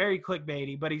season, right? Very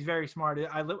clickbaity, but he's very smart.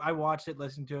 I watched it,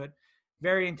 listened to it.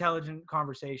 Very intelligent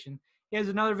conversation. He has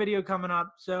another video coming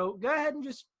up. So go ahead and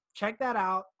just check that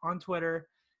out on Twitter.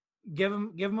 Give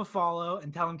him a follow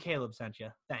and tell him Caleb sent you.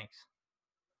 Thanks.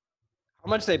 How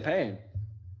much they paying?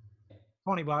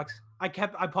 $20. I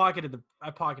pocketed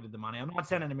the money. I'm not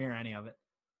sending Amir any of it.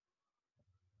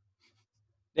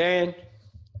 Dan,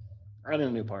 I need a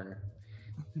new partner.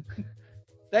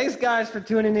 Thanks, guys, for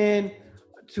tuning in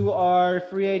to our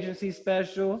free agency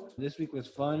special. This week was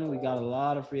fun. We got a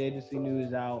lot of free agency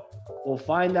news out. We'll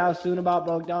find out soon about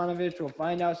Bogdanovich. We'll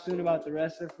find out soon about the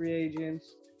rest of free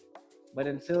agents. But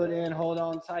until then, hold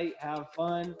on tight. Have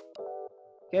fun.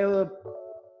 Caleb,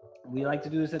 we like to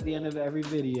do this at the end of every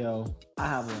video. I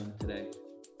have one today.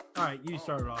 All right, you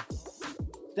start it off.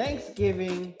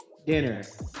 Thanksgiving dinner.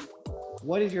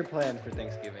 What is your plan for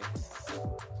Thanksgiving?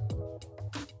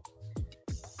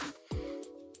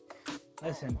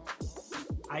 Listen,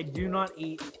 I do not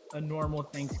eat a normal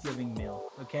Thanksgiving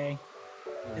meal, okay?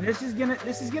 And this is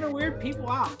gonna weird people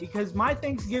out because my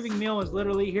Thanksgiving meal is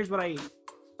literally, here's what I eat: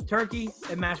 turkey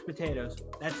and mashed potatoes.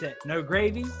 That's it. No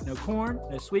gravy, no corn,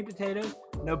 no sweet potatoes,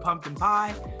 no pumpkin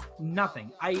pie,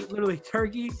 nothing. I eat literally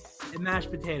turkey and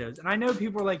mashed potatoes. And I know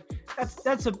people are like,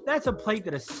 that's a plate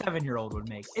that a 7-year-old would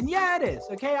make. And yeah, it is.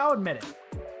 Okay, I'll admit it.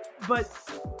 But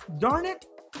darn it,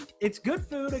 it's good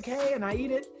food. Okay, and I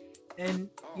eat it. And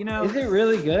you know, is it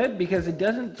really good? Because it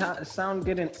doesn't sound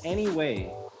good in any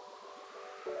way.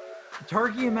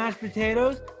 Turkey and mashed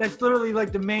potatoes, that's literally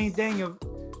like the main thing of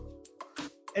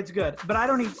it's good. But I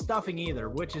don't eat stuffing either,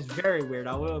 which is very weird.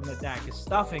 I will admit that, because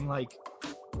stuffing, like,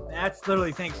 that's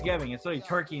literally Thanksgiving. It's literally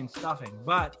turkey and stuffing,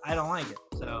 but I don't like it.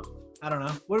 So I don't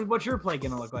know. What's your plate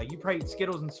gonna look like? You probably eat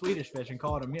Skittles and Swedish fish and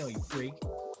call it a meal, you freak.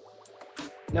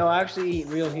 No, I actually eat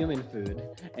real human food,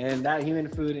 and that human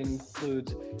food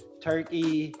includes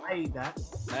turkey. I eat that.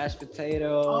 Mashed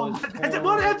potatoes. Oh, that's exactly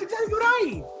what I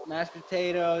eat. Mashed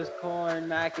potatoes, corn,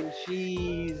 mac and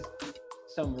cheese,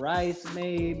 some rice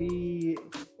maybe.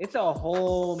 It's a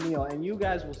whole meal, and you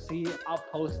guys will see. I'll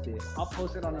post it. I'll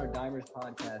post it on our Dimers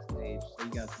podcast page, so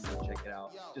you guys can go check it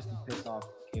out. Just to piss off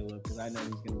Caleb, because I know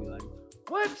he's gonna be like,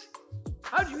 "What?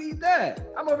 How'd you eat that?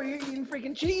 I'm over here eating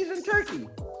freaking cheese and turkey."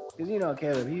 Because you know,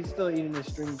 Caleb, he's still eating his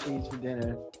string cheese for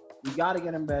dinner. You gotta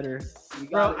get him better.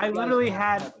 Bro, I literally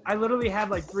had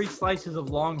like 3 slices of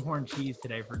Longhorn cheese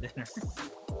today for dinner.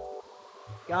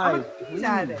 Guys, please.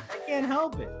 I can't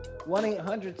help it.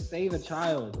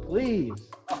 1-800-SAVE-A-CHILD, please.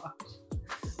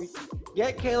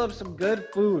 Get Caleb some good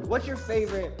food. What's your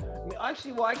favorite?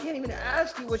 Actually, well, I can't even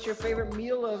ask you what your favorite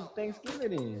meal of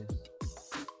Thanksgiving is.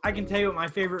 I can tell you what my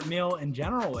favorite meal in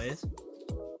general is.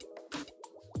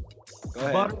 Go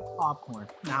ahead. Butter popcorn.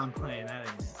 Nah, I'm playing. That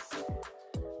ain't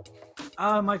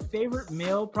it. My favorite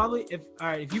meal, probably if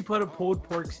you put a pulled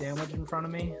pork sandwich in front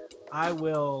of me,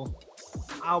 I'll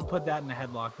put that in a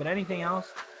headlock. But anything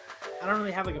else, I don't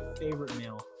really have like a favorite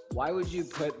meal. Why would you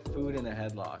put food in a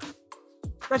headlock?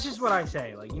 That's just what I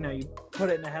say. Like, you know, you put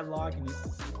it in a headlock and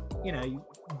you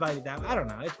bite it down. I don't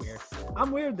know. It's weird.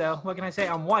 I'm weird though. What can I say?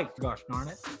 I'm white. Gosh darn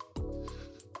it.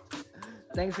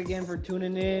 Thanks again for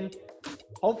tuning in.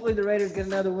 Hopefully the Raiders get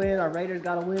another win. Our Raiders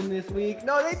got a win this week.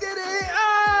 No, they didn't.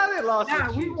 They lost. Yeah,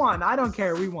 we won. I don't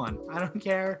care. We won. I don't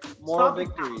care. More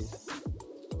victories.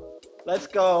 Let's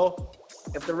go.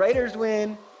 If the Raiders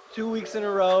win 2 weeks in a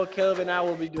row, Caleb and I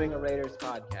will be doing a Raiders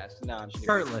podcast. No, I'm serious.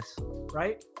 Shirtless,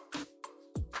 right?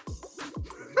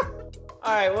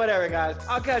 All right, whatever, guys.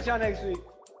 I'll catch y'all next week.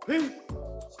 Peace.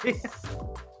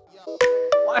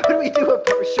 Why would we do a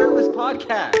shirtless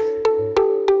podcast?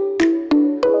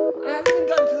 I haven't even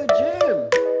gotten to the gym.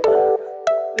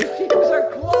 The gyms are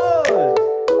closed.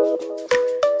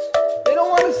 They don't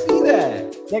want to see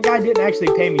that. That guy didn't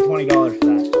actually pay me $20 for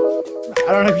that.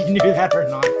 I don't know if you knew that or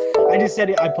not. I just said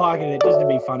I pocketed it just to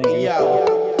be funny. Yeah.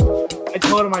 I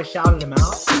told him I shouted him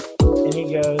out, and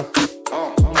he goes, he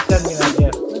sent me that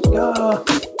gift. Let's go.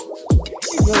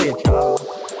 He's really a child.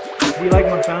 Do you like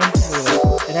my phone? Look at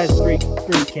this. It has three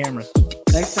cameras.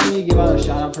 Next time you give out a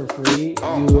shout out for free,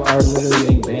 you are literally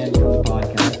getting banned from the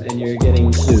podcast and you're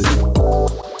getting sued.